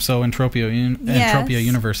Planet Calypso and Entropia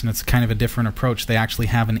Universe, and it's kind of a different approach. They actually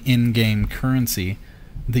have an in-game currency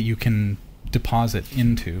that you can deposit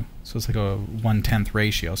into. So it's like a 1/10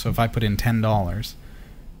 ratio. So if I put in $10,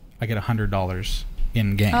 I get $100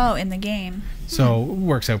 in-game. Oh, in the game. So it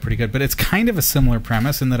works out pretty good. But it's kind of a similar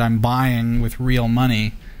premise in that I'm buying with real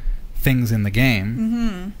money things in the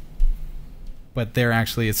game. But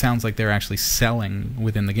it sounds like they're actually selling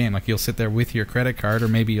within the game. Like you'll sit there with your credit card, or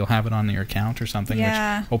maybe you'll have it on your account or something,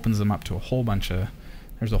 which opens them up to a whole bunch of,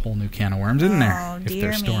 there's a whole new can of worms in there if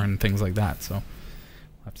they're storing things like that. So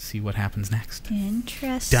we'll have to see what happens next.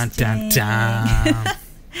 Interesting. Dun, dun, dun.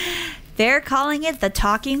 They're calling it the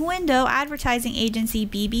talking window. Advertising agency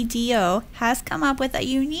BBDO has come up with a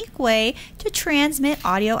unique way to transmit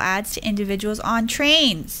audio ads to individuals on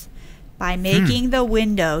trains by making the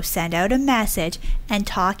window send out a message and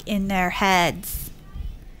talk in their heads.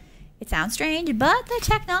 It sounds strange, but the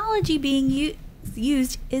technology being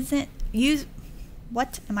used isn't used.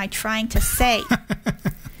 What am I trying to say?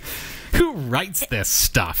 Who writes this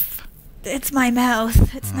stuff? It's my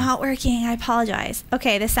mouth. It's not working. I apologize.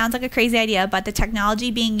 Okay, this sounds like a crazy idea, but the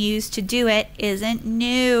technology being used to do it isn't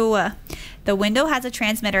new. The window has a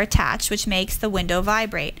transmitter attached, which makes the window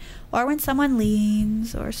vibrate. Or when someone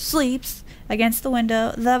leans or sleeps against the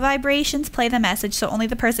window, the vibrations play the message, so only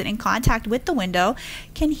the person in contact with the window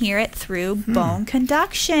can hear it through bone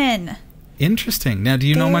conduction. Interesting. Now, do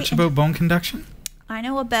you know much about bone conduction? I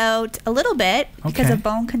know about a little bit because of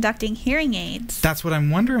bone conducting hearing aids. That's what I'm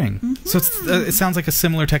wondering. So it sounds like a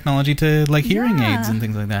similar technology to like hearing aids and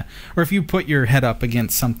things like that. Or if you put your head up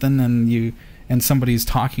against something and somebody's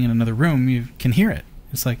talking in another room, you can hear it.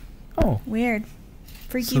 It's like, oh, weird,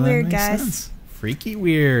 freaky weird, guys. Sense. Freaky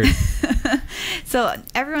weird. So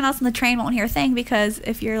everyone else on the train won't hear a thing because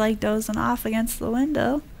if you're like dozing off against the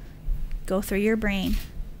window, go through your brain.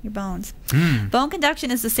 Your bones. Bone conduction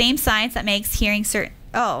is the same science that makes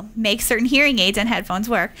certain hearing aids and headphones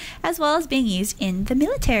work, as well as being used in the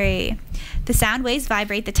military. The sound waves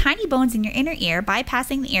vibrate the tiny bones in your inner ear,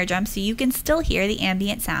 bypassing the eardrum so you can still hear the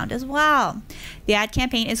ambient sound as well. The ad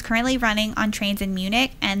campaign is currently running on trains in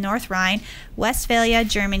Munich and North Rhine-Westphalia,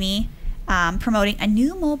 Germany, promoting a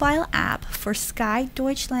new mobile app for Sky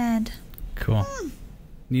Deutschland. Cool.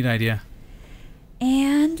 Neat idea.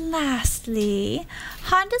 And lastly,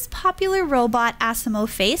 Honda's popular robot Asimo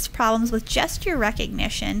faced problems with gesture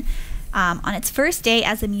recognition on its first day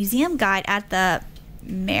as a museum guide at the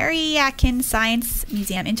Mariakin Science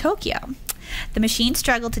Museum in Tokyo. The machine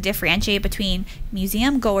struggled to differentiate between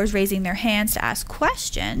museum goers raising their hands to ask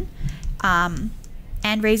questions and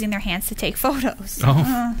raising their hands to take photos.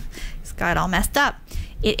 It's got all messed up.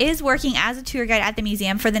 It is working as a tour guide at the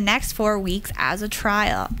museum for the next 4 weeks as a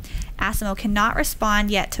trial. Asimo cannot respond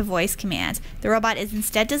yet to voice commands. The robot is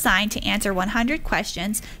instead designed to answer 100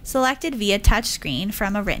 questions selected via touchscreen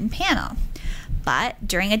from a written panel. But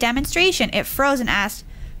during a demonstration, it froze and asked,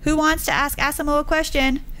 "Who wants to ask Asimo a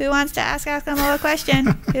question? Who wants to ask Asimo a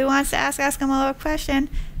question? Who wants to ask Asimo a question?"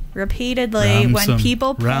 repeatedly when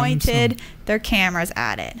people pointed their cameras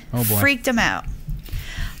at it. Oh boy. Freaked them out.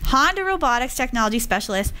 Honda Robotics Technology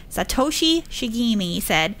Specialist Satoshi Shigemi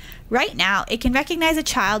said, "Right now, it can recognize a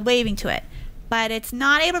child waving to it, but it's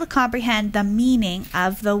not able to comprehend the meaning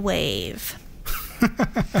of the wave."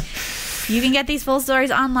 You can get these full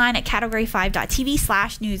stories online at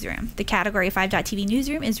Category5.TV/newsroom. The Category5.TV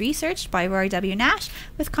newsroom is researched by Rory W. Nash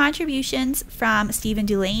with contributions from Stephen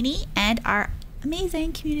Delaney and our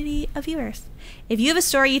amazing community of viewers. If you have a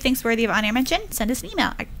story you think is worthy of on-air mention, send us an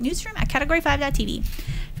email at newsroom@category5.tv.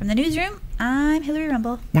 From the newsroom, I'm Hillary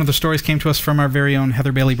Rumble. One of the stories came to us from our very own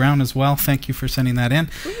Heather Bailey Brown as well. Thank you for sending that in.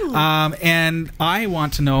 And I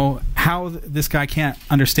want to know how this guy can't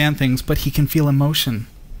understand things, but he can feel emotion.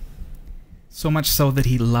 So much so that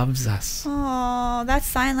he loves us. Oh, that's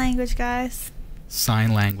sign language, guys.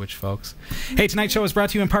 Sign language, folks. Hey, tonight's show is brought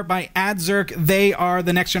to you in part by AdZerk. They are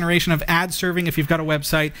the next generation of ad serving. If you've got a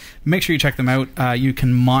website, make sure you check them out. You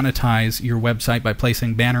can monetize your website by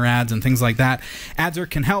placing banner ads and things like that. AdZerk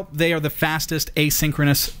can help. They are the fastest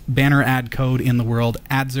asynchronous banner ad code in the world.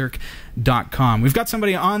 AdZerk.com. We've got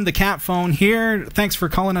somebody on the cat phone here. Thanks for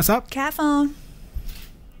calling us up. Cat phone.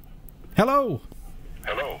 Hello.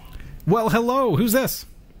 Hello. Well, hello. Who's this?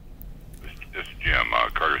 This is Jim,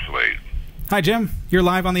 Carter Slade. Hi, Jim. You're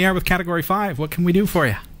live on the air with Category 5. What can we do for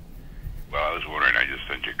you? Well, I was wondering, I just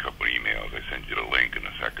sent you a couple of emails. I sent you the link in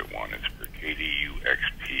the second one. It's for KDu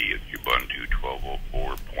XP. It's Ubuntu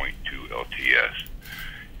 1204.2 LTS.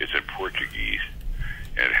 It's in Portuguese,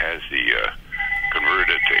 and it has the converted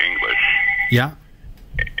it to English. Yeah.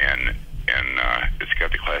 And it's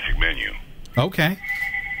got the classic menu. Okay.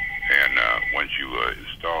 And once you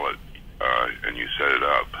install it and you set it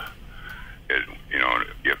up,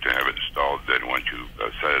 you have to have it installed. Then once you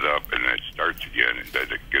set it up and it starts again, and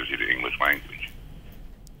then it gives you the English language.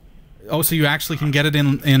 Oh, so you actually can get it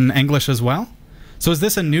in English as well? So is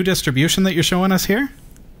this a new distribution that you're showing us here?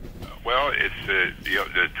 Well, it's the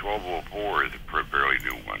 1204 is a fairly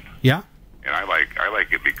new one. Yeah. And I like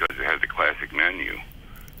it because it has the classic menu.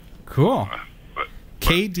 Cool. But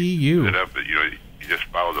KDU. Set up, you just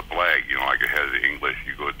follow the flag. Like it has the English.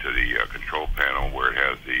 You go to the control panel where it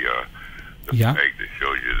has the flag that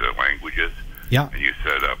shows you the languages. Yeah. And you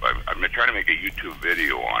set it up. I'm trying to make a YouTube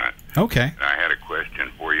video on it. Okay. And I had a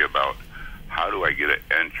question for you about how do I get an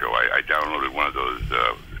intro. I downloaded one of those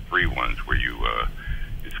free ones where you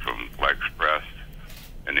it's from Flexpress,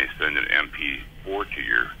 and they send an MP4 to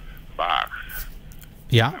your box.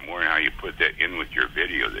 Yeah. I'm wondering how you put that in with your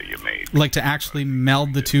video that you made. Like to actually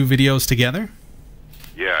meld the two videos together?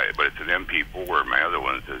 Yeah, but it's an MP4. My other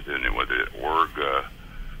one is in it with an org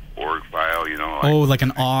file, Like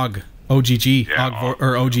an OGG, yeah,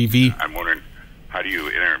 or OGV. I'm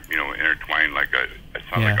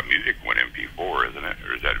sounds like a music one, MP4, isn't it?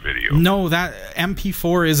 Or is that video? No, that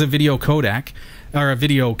MP4 is a video codec, or a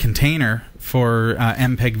video container for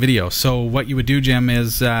MPEG video. So what you would do, Jim,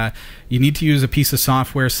 is you need to use a piece of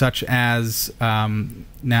software such as,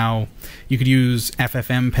 now you could use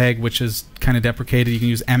FFmpeg, which is kind of deprecated. You can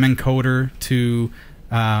use mencoder to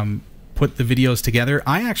put the videos together.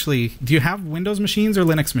 Do you have Windows machines or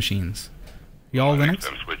Linux machines? You all Linux?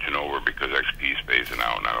 I'm switching over because XP spacing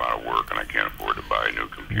out and I'm out of work and I can't afford to buy a new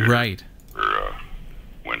computer. Right. For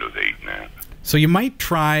Windows 8 and that. So you might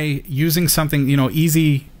try using something,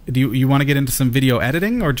 easy. Do you want to get into some video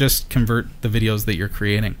editing or just convert the videos that you're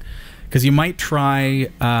creating? Because you might try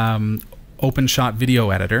OpenShot Video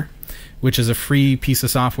Editor, which is a free piece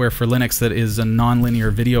of software for Linux that is a nonlinear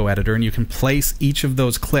video editor, and you can place each of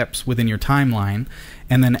those clips within your timeline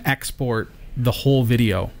and then export the whole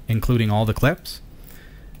video, including all the clips.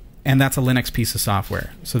 And that's a Linux piece of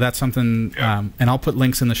software. So that's something, and I'll put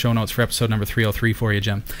links in the show notes for episode number 303 for you,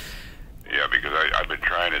 Jim. Yeah, because I've been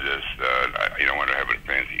trying to just, I don't want to have a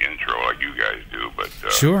fancy intro like you guys do, but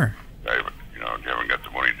sure. I haven't got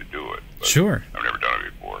the money to do it. Sure. I've never done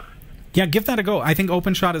it before. Yeah, give that a go. I think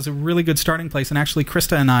OpenShot is a really good starting place, and actually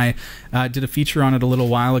Krista and I did a feature on it a little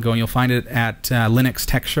while ago, and you'll find it at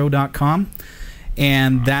linuxtechshow.com.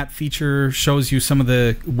 And that feature shows you some of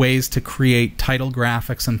the ways to create title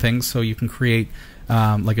graphics and things, so you can create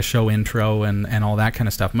like a show intro and all that kind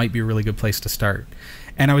of stuff. Might be a really good place to start.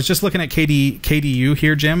 And I was just looking at KDU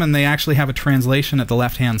here, Jim, and they actually have a translation at the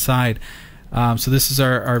left-hand side. So this is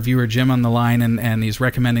our viewer, Jim, on the line, and he's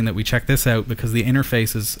recommending that we check this out because the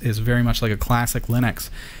interface is very much like a classic Linux.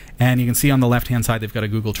 And you can see on the left-hand side they've got a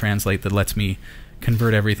Google Translate that lets me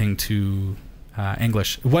convert everything to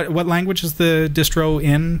English. What language is the distro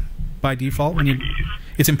in by default? Portuguese.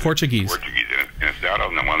 It's in Portuguese. Portuguese, and it's not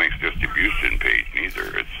on the Linux distribution page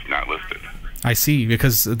neither. It's not listed. I see,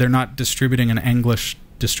 because they're not distributing an English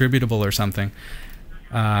distributable or something.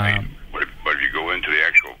 Right. But if you go into the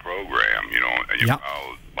actual program, and you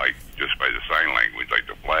follow, like, just by the sign language, like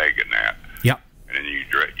the flag and that, and then you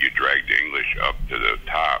drag the English up to the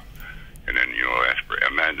top, and then, ask for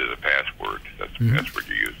amend as a password. That's the password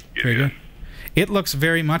you use. Very good. It looks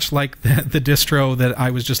very much like the distro that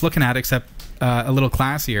I was just looking at, except a little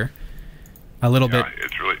classier, a little bit.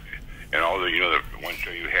 It's really, and all the the one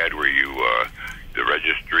show you had where you the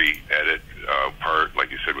registry edit part,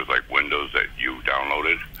 like you said, was like Windows that you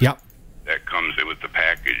downloaded. Yep. That comes in with the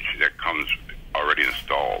package that comes already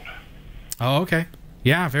installed. Oh, okay.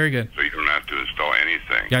 Yeah, very good. So you don't have to install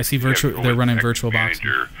anything. Yeah, I see. They're running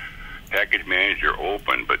VirtualBox. Package manager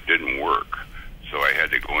open, but didn't work. So I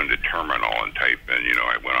had to go into terminal and type in,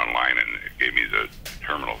 I went online and it gave me the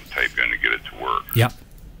terminal to type in to get it to work. Yep.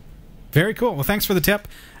 Very cool. Well, thanks for the tip.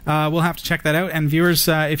 We'll have to check that out. And viewers,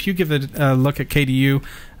 if you give a look at KDU,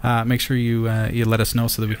 make sure you let us know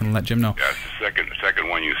so that we can let Jim know. Yeah, it's the second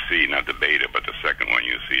one you see, not the beta, but the second one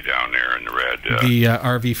you see down there in the red. The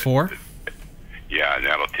RV4? Yeah, and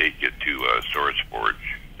that'll take you to SourceForge,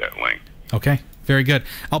 that link. Okay. Very good.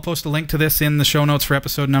 I'll post a link to this in the show notes for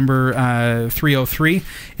episode number 303.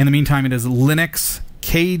 In the meantime, it is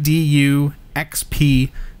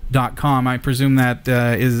linuxkduxp.com. I presume that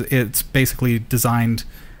it's basically designed,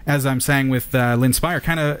 as I'm saying with Linspire,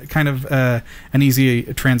 kind of an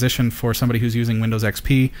easy transition for somebody who's using Windows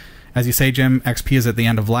XP. As you say, Jim, XP is at the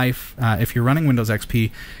end of life. If you're running Windows XP,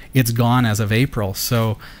 it's gone as of April.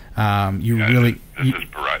 So this is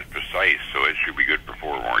precise, so it should be good for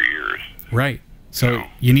 4 more years. Right. So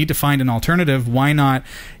you need to find an alternative. Why not?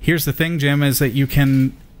 Here's the thing, Jim, is that you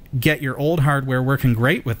can get your old hardware working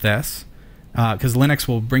great with this, because Linux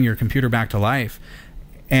will bring your computer back to life.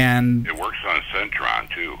 And it works on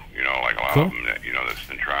Centron too. Like a lot of them, the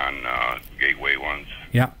Centron gateway ones.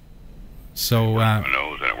 Yeah. So on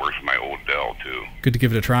those, and it works with my old Dell too. Good to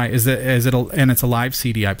give it a try. And it's a live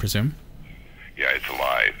CD, I presume. Yeah, it's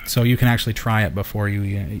alive. So you can actually try it before you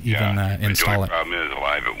even install it. The only problem is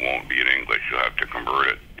alive, it won't be in English. You'll have to convert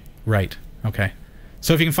it. Right. Okay.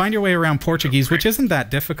 So if you can find your way around Portuguese, which isn't that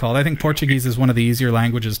difficult, I think Portuguese is one of the easier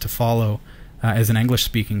languages to follow as an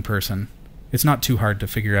English-speaking person. It's not too hard to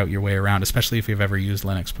figure out your way around, especially if you've ever used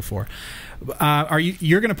Linux before.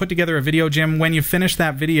 You're going to put together a video, Jim. When you finish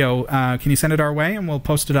that video, can you send it our way, and we'll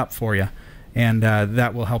post it up for you. And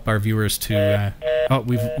that will help our viewers to...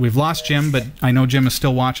 we've lost Jim, but I know Jim is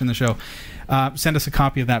still watching the show. Send us a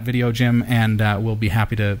copy of that video, Jim, and we'll be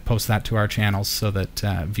happy to post that to our channels so that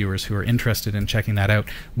viewers who are interested in checking that out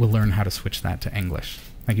will learn how to switch that to English.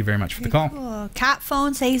 Thank you very much for the call. Cool. Cat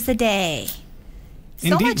phone saves the day.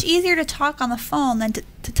 So much easier to talk on the phone than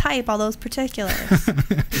to type all those particulars.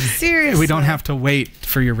 Seriously. We don't have to wait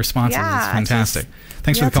for your responses. Yeah, it's fantastic.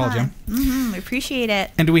 Thanks for the call, Jim. We appreciate it.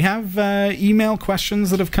 And do we have email questions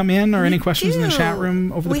that have come in, or any questions in the chat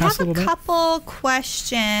room over the past little bit? We have a couple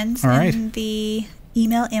questions in the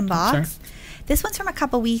email inbox. Sure. This one's from a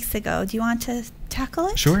couple weeks ago. Do you want to tackle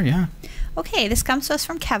it? Sure, yeah. Okay, this comes to us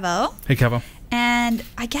from Kevo. Hey, Kevo. And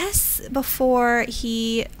I guess before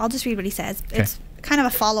I'll just read what he says. Okay. It's kind of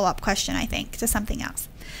a follow-up question, I think, to something else.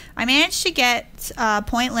 I managed to get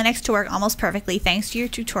Point Linux to work almost perfectly thanks to your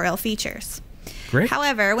tutorial features. Great.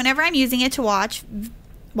 However, whenever I'm using it to watch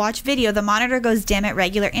video, the monitor goes dim at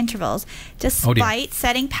regular intervals, despite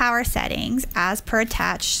setting power settings as per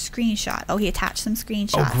attached screenshot. Oh, he attached some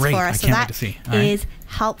screenshots great. for us. I can't wait to see. All right. Is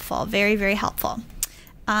helpful. Very, very helpful.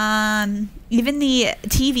 Even the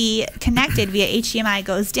TV connected via HDMI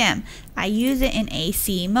goes dim. I use it in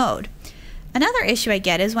AC mode. Another issue I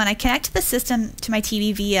get is when I connect the system to my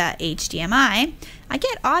TV via HDMI, I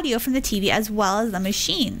get audio from the TV as well as the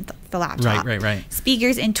machine, the laptop. Right.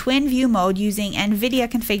 Speakers in twin view mode using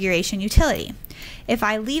NVIDIA configuration utility. If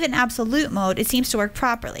I leave it in absolute mode, it seems to work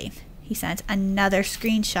properly. He sent another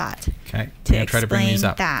screenshot to try to bring these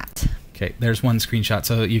up. that. Okay, there's one screenshot,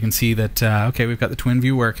 so you can see that, okay, we've got the twin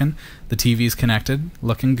view working. The TV's connected,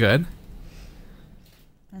 looking good.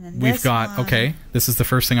 And then We've got, okay, this is the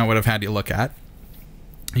first thing I would have had you look at.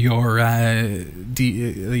 Your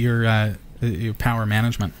power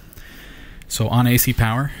management. So on AC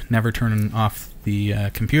power, never turn off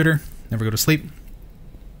the computer, never go to sleep.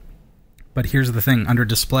 But here's the thing, under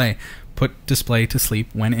display, put display to sleep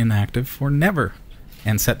when inactive or never,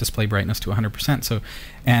 and set display brightness to 100%. So,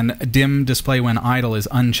 and dim display when idle is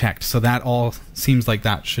unchecked. So that all seems like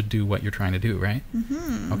that should do what you're trying to do, right?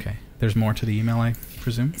 Mm-hmm. Okay. There's more to the email, I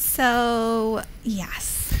presume? So,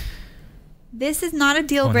 yes. This is not a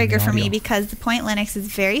deal breaker for me because the Point Linux is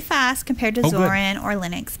very fast compared to Zorin or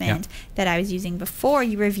Linux Mint that I was using before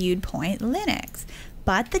you reviewed Point Linux.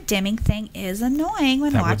 But the dimming thing is annoying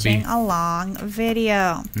when watching a long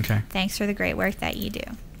video. Okay. Thanks for the great work that you do.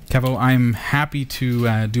 Kevo, I'm happy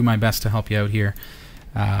to do my best to help you out here.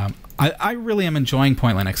 I really am enjoying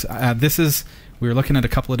Point Linux. We were looking at a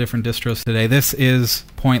couple of different distros today. This is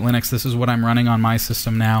Point Linux. This is what I'm running on my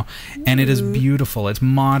system now. And it is beautiful. It's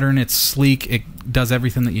modern. It's sleek. It does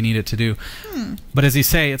everything that you need it to do. But as you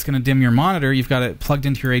say, it's going to dim your monitor. You've got it plugged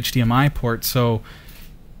into your HDMI port. So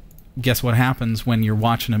guess what happens when you're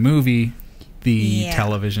watching a movie? The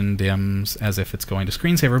television dims as if it's going to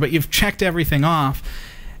screensaver. But you've checked everything off.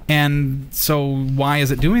 And so why is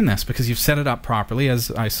it doing this? Because you've set it up properly, as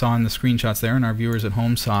I saw in the screenshots there and our viewers at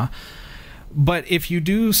home saw. But if you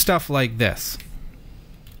do stuff like this,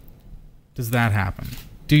 does that happen?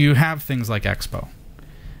 Do you have things like Expo?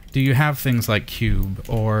 Do you have things like Cube?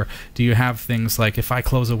 Or do you have things like, if I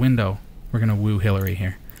close a window, we're going to woo Hillary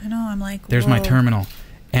here. I know, I'm like, there's my terminal.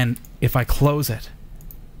 And if I close it,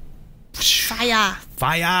 fire.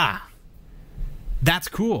 Fire. That's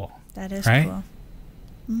cool. That is right? Cool.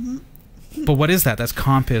 Mm-hmm. But what is that? That's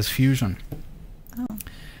Compiz Fusion. Oh.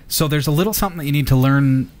 So there's a little something that you need to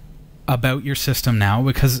learn about your system now,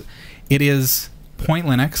 because it is Point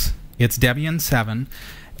Linux, it's Debian 7,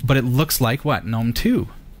 but it looks like what? GNOME 2.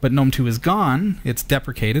 But GNOME 2 is gone, it's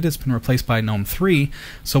deprecated, it's been replaced by GNOME 3.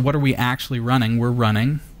 So what are we actually running? We're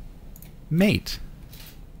running Mate,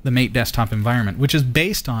 the Mate desktop environment, which is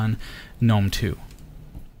based on GNOME 2.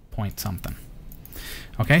 Point something.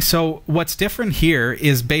 Okay, so what's different here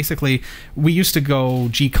is basically, we used to go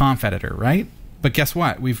gconf editor, right? But guess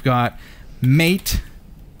what? We've got mate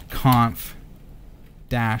conf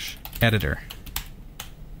dash editor.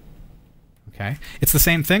 Okay, it's the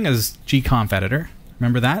same thing as gconf editor.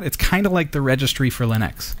 Remember that? It's kind of like the registry for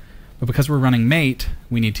Linux. But because we're running mate,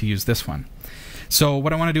 we need to use this one. So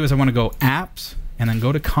what I want to do is I want to go apps and then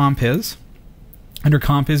go to Compiz. Under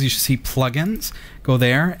Compiz, you should see plugins. Go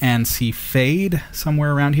there and see fade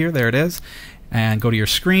somewhere around here. There it is. And go to your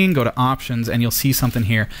screen, go to options, and you'll see something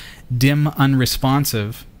here. Dim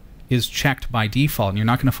unresponsive is checked by default. And you're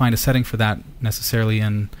not going to find a setting for that necessarily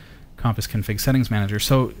in Compiz Config Settings Manager.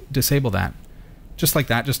 So disable that. Just like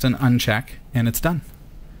that, just an uncheck, and it's done.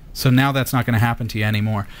 So now that's not going to happen to you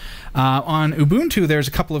anymore. On Ubuntu, there's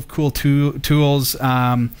a couple of cool tools.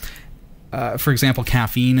 For example,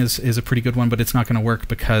 Caffeine is a pretty good one, but it's not going to work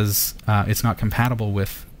because it's not compatible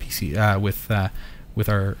with PC with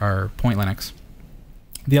our Point Linux.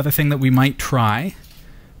 The other thing that we might try,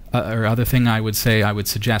 or other thing I would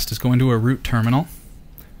suggest, is go into a root terminal,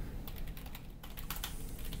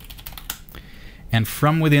 and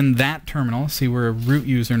from within that terminal, see, we're a root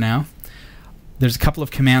user now. there's a couple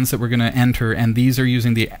of commands that we're going to enter, and these are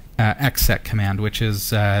using the keckeckec command, which is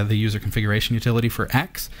the user configuration utility for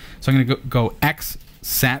X. So I'm going to go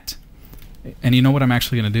xset, and you know what I'm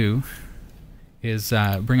actually going to do is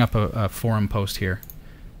bring up a forum post here.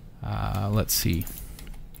 Let's see.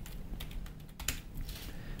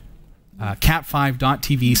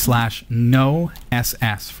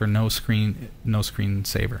 cat5.tv/no-ss for no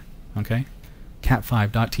screensaver. Okay?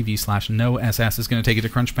 cat5.tv/no-ss is going to take you to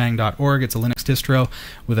crunchbang.org. It's a Linux distro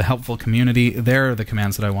with a helpful community. There are the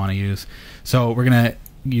commands that I want to use. So we're going to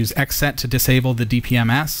use xset to disable the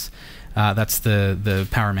DPMS. That's the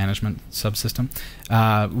power management subsystem.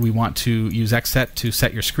 We want to use xset to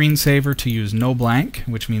set your screensaver to use no blank,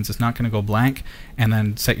 which means it's not going to go blank, and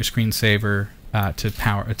then set your screensaver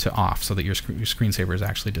to off, so that your screensaver is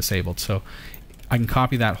actually disabled. So I can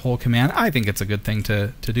copy that whole command. I think it's a good thing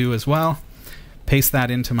to do as well. Paste that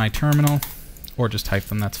into my terminal, or just type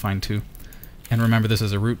them. That's fine too. And remember, this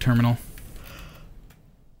is a root terminal.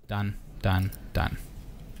 Done, done, done.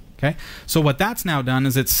 Okay. So what that's now done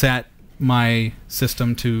is it's set my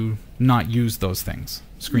system to not use those things.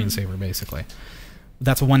 Screensaver, basically.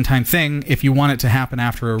 That's a one-time thing. If you want it to happen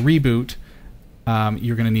after a reboot,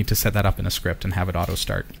 you're going to need to set that up in a script and have it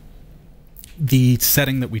auto-start. The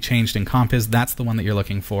setting that we changed in Compiz, that's the one that you're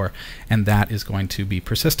looking for, and that is going to be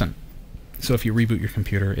persistent. So if you reboot your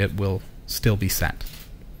computer, it will still be set.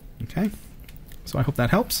 Okay? So I hope that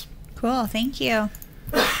helps. Cool, thank you.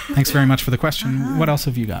 Thanks very much for the question. What else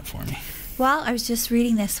have you got for me? Well, I was just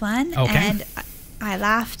reading this one, and I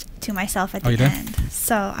laughed to myself at the end.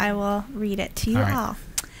 So I will read it to you all.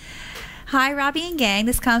 Hi, Robbie and gang.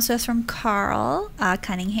 This comes to us from Carl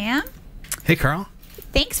Cunningham. Hey, Carl.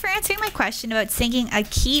 Thanks for answering my question about syncing a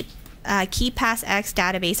KeePassX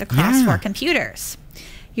database across 4 computers.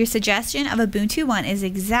 Your suggestion of Ubuntu One is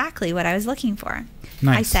exactly what I was looking for.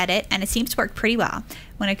 Nice. I set it, and it seems to work pretty well.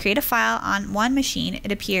 When I create a file on one machine,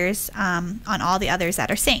 it appears on all the others that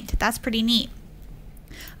are synced. That's pretty neat.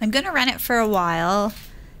 I'm going to run it for a while,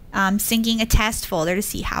 syncing a test folder to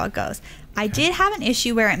see how it goes. I did have an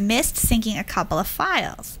issue where it missed syncing a couple of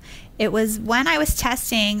files. It was when I was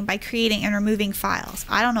testing by creating and removing files.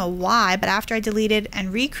 I don't know why, but after I deleted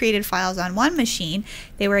and recreated files on one machine,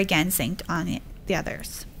 they were again synced on the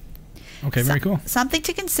others. Okay, very cool. Something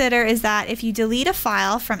to consider is that if you delete a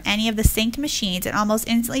file from any of the synced machines, it almost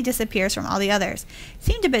instantly disappears from all the others. It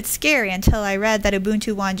seemed a bit scary until I read that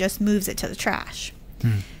Ubuntu One just moves it to the trash.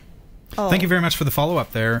 Thank you very much for the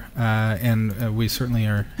follow-up there, and we certainly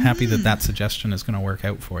are happy that that suggestion is going to work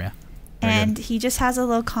out for you. And he just has a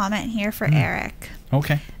little comment here for Eric.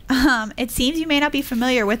 Okay. It seems you may not be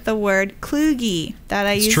familiar with the word kludgy that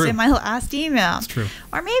I used in my last email. It's true.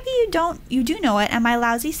 Or maybe you do know it, and my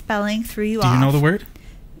lousy spelling threw you off. Do you know the word?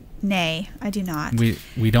 Nay, I do not.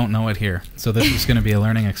 We don't know it here, so this is going to be a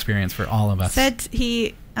learning experience for all of us. Said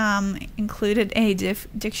he included a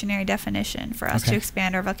dictionary definition for us to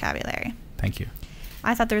expand our vocabulary. Thank you.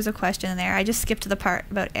 I thought there was a question in there. I just skipped to the part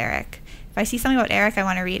about Eric. If I see something about Eric, I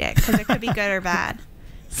want to read it because it could be good or bad.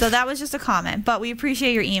 So that was just a comment, but we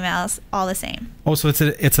appreciate your emails all the same. Oh, so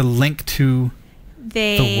it's a link to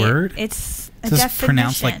the word? It's a definition. definition.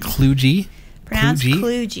 Pronounced like kludgy? Pronounced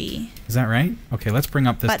kludgy. Is that right? Okay, let's bring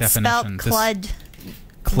up this definition. But spelled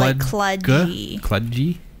like kludgy.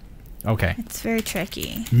 Kludgy? Okay. It's very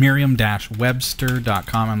tricky.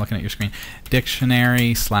 Merriam-Webster.com. I'm looking at your screen.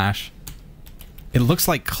 Dictionary / it looks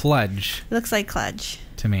like kludge. It looks like kludge.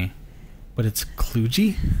 To me. But it's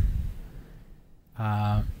kludgy?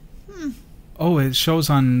 Oh, it shows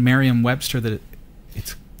on Merriam-Webster that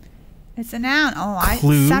it's a noun. Oh,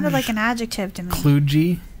 it sounded like an adjective to me.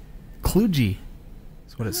 Kludgy. Kludgy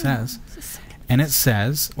is what it says. And it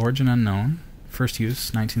says, origin unknown, first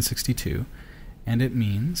use 1962, and it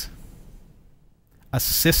means a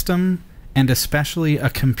system, and especially a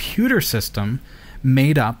computer system,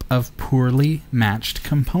 made up of poorly matched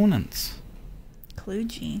components.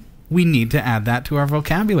 Kludgy. We need to add that to our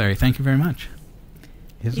vocabulary. Thank you very much.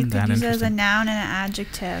 Isn't that interesting? You could use it as a noun and an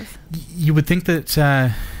adjective. You would think that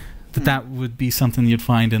that would be something you'd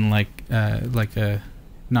find in like a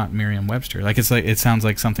not Merriam-Webster. Like it sounds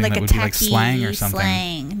like something that would be like slang or something.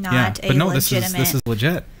 Slang, not but no, legitimate. this is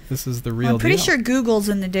legit. This is the real deal. I'm pretty sure Google's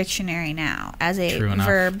in the dictionary now as a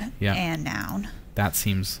verb and noun. That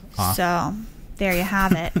seems off. So there you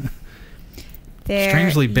have it.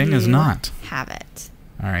 Strangely, Bing is not. Have it.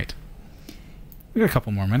 All right. We got a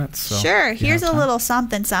couple more minutes. So sure. Here's a little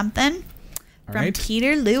something from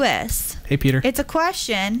Peter Lewis. Hey, Peter. It's a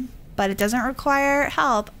question, but it doesn't require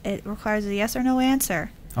help. It requires a yes or no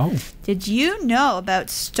answer. Oh. Did you know about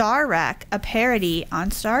Star Wreck, a parody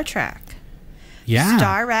on Star Trek? Yeah.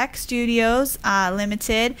 Star Rec Studios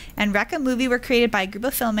Limited and Rec a Movie were created by a group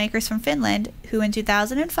of filmmakers from Finland who in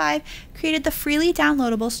 2005 created the freely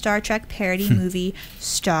downloadable Star Trek parody movie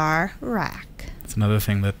Star Rec. It's another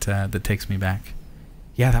thing that that takes me back.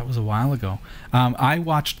 Yeah, that was a while ago. I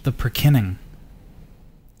watched The Perkinning.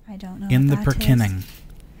 I don't know. In The what that Perkinning. is.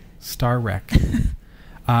 Star Rec.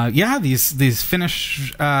 Yeah, these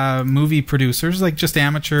Finnish movie producers, like just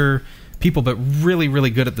amateur people, but really, really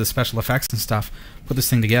good at the special effects and stuff, put this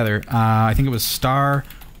thing together. I think it was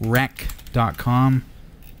starrec.com,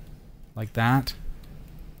 like that.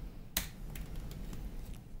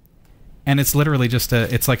 And it's literally just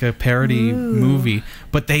it's like a parody movie,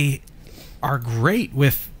 but they are great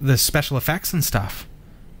with the special effects and stuff.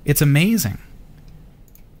 It's amazing.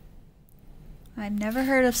 I've never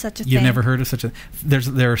heard of such a thing. You've never heard of such a...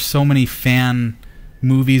 There are so many fan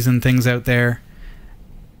movies and things out there,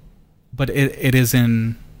 but it is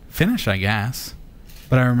in Finnish, I guess.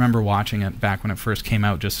 But I remember watching it back when it first came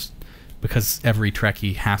out, just because every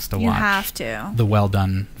Trekkie has to watch. You have to. The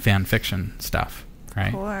well-done fan fiction stuff, right?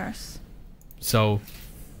 Of course. So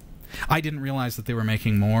I didn't realize that they were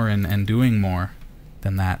making more and doing more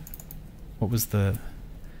than that. What was the...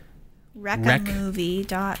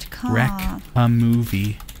 Recamovie.com.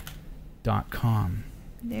 Recamovie.com.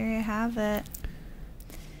 There you have it.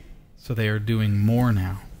 So they are doing more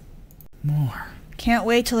now. More. Can't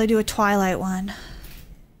wait till I do a Twilight one.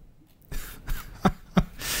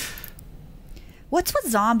 What's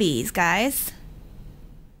with zombies, guys?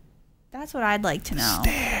 That's what I'd like to know.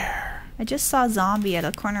 Stare. I just saw zombie at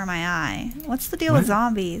the corner of my eye. What's the deal with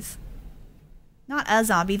zombies? Not a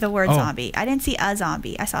zombie, the word zombie. I didn't see a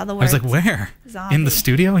zombie. I saw the word. I was like, where? Zombie. In the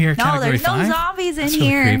studio here at No, Category there's 5? no zombies in That's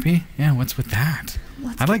here. Really creepy. Yeah, what's with that?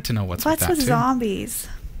 I'd like to know what's with that, What's with too. zombies?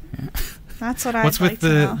 Yeah. That's what I'd What's like with to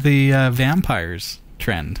know. the vampires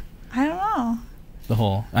trend? I don't know. The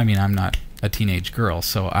whole... I mean, I'm not a teenage girl,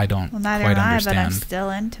 so I don't Well, neither quite am I, understand. but I'm still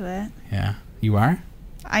into it. Yeah. You are?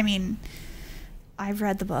 I mean, I've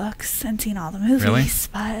read the books and seen all the movies, Really?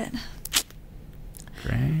 but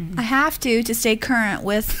Great. I have to stay current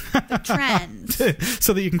with the trends.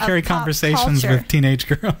 So that you can of carry pop conversations culture. with teenage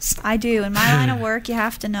girls. I do. In my line of work, you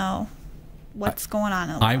have to know what's going on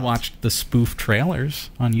in the world. I watched the spoof trailers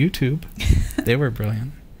on YouTube. They were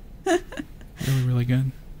brilliant. They were really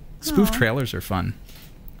good. Spoof Aw. trailers are fun.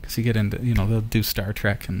 Because you get into, they'll do Star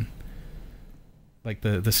Trek and like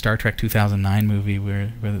the Star Trek 2009 movie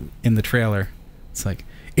where in the trailer, it's like,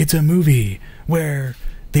 it's a movie where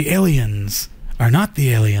the aliens are not the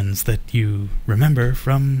aliens that you remember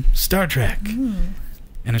from Star Trek.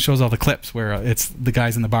 And it shows all the clips where it's the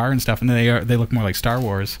guys in the bar and stuff, and they look more like Star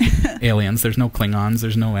Wars aliens. There's no Klingons,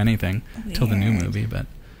 there's no anything till the new movie, but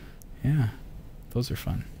yeah, those are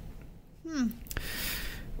fun.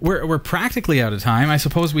 We're practically out of time. I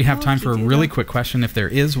suppose we have time for a really quick question if there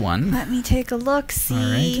is one. Let me take a look, see. All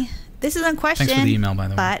right. This isn't a question. Thanks for the email, by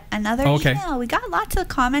the way. But another email. We got lots of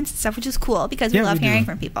comments and stuff, which is cool because we love hearing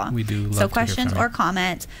from people. We do love so to hear questions from you. or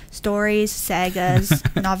comments, stories, sagas,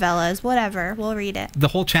 novellas, whatever. We'll read it. The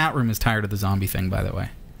whole chat room is tired of the zombie thing, by the way.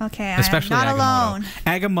 Okay, Especially I'm not Agamotto. alone.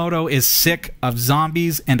 Agamotto is sick of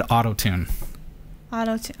zombies and autotune.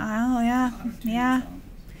 Auto-tune. Oh, yeah. Yeah.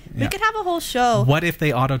 We Yeah. could have a whole show. What if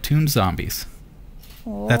they auto-tuned zombies?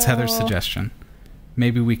 That's Heather's Oh. suggestion.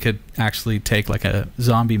 Maybe we could actually take like a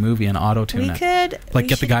zombie movie and auto-tune We it. could. Like we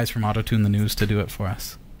get the should- guys from Auto-Tune the News to do it for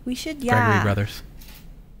us. We should, Gregory Brothers.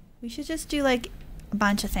 We should just do like a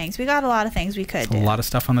bunch of things. We got a lot of things we could do. A lot of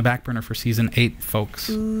stuff on the back burner for season 8, folks.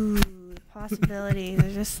 Ooh, possibilities. They're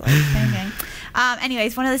just like thinking.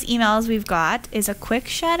 Anyways, one of those emails we've got is a quick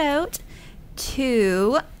shout out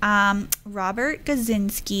to Robert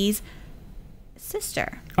Gazinski's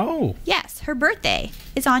sister. Oh. Yes, her birthday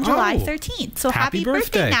is on July 13th. So happy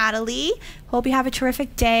birthday, Natalie. Hope you have a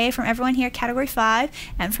terrific day from everyone here at Category 5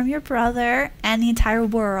 and from your brother and the entire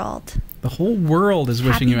world. The whole world is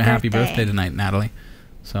wishing Happy you a happy birthday. birthday tonight, Natalie.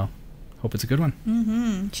 So, hope it's a good one.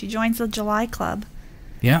 Mm-hmm. She joins the July club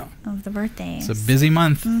Yeah. of the birthdays. It's a busy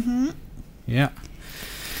month. Mm-hmm. Yeah.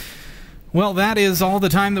 Well, that is all the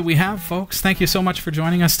time that we have, folks. Thank you so much for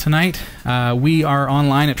joining us tonight. We are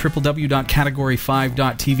online at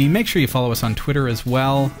www.category5.tv. Make sure you follow us on Twitter as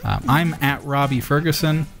well. I'm at Robbie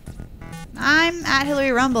Ferguson. I'm at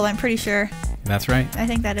Hillary Rumble, I'm pretty sure. That's right. I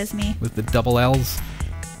think that is me. With the double L's.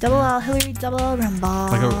 Double L, Hillary, double L, Rumble.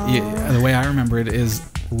 The way I remember it is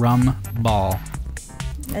rum ball.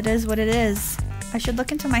 It is what it is. I should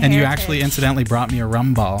look into my And you heritage. actually incidentally brought me a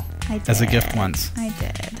rum ball I did. as a gift once. I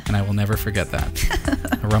did. And I will never forget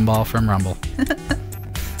that. A rum ball from Rumble.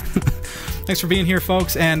 Thanks for being here,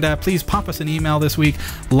 folks. And please pop us an email this week,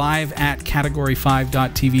 live at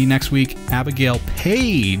Category5.TV. Next week, Abigail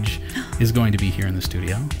Page is going to be here in the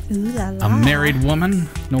studio. Ooh la la. A married woman,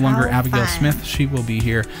 no longer How Abigail fun. Smith. She will be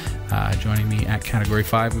here joining me at Category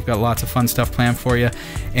 5. We've got lots of fun stuff planned for you.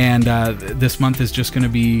 And this month is just going to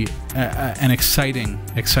be an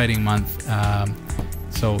exciting month.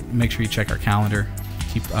 So make sure you check our calendar.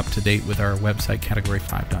 Keep up to date with our website,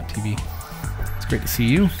 Category5.tv. It's great to see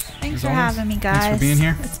you. Thanks for having me, guys. Thanks for being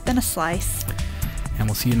here. It's been a slice. And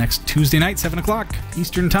we'll see you next Tuesday night, 7 o'clock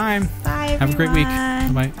Eastern Time. Bye, Have a great week.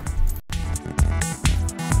 everyone. Bye-bye.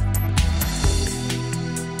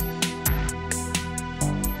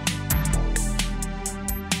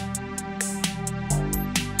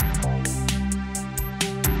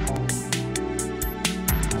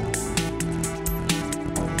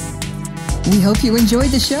 We hope you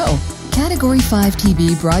enjoyed the show. Category 5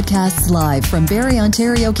 TV broadcasts live from Barrie,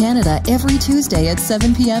 Ontario, Canada every Tuesday at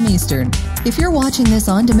 7 p.m. Eastern. If you're watching this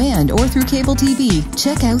on demand or through cable TV,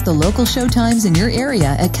 check out the local show times in your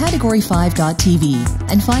area at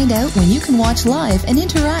Category5.tv and find out when you can watch live and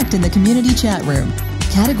interact in the community chat room.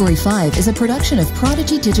 Category 5 is a production of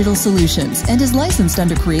Prodigy Digital Solutions and is licensed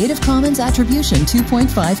under Creative Commons Attribution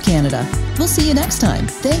 2.5 Canada. We'll see you next time.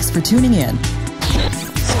 Thanks for tuning in.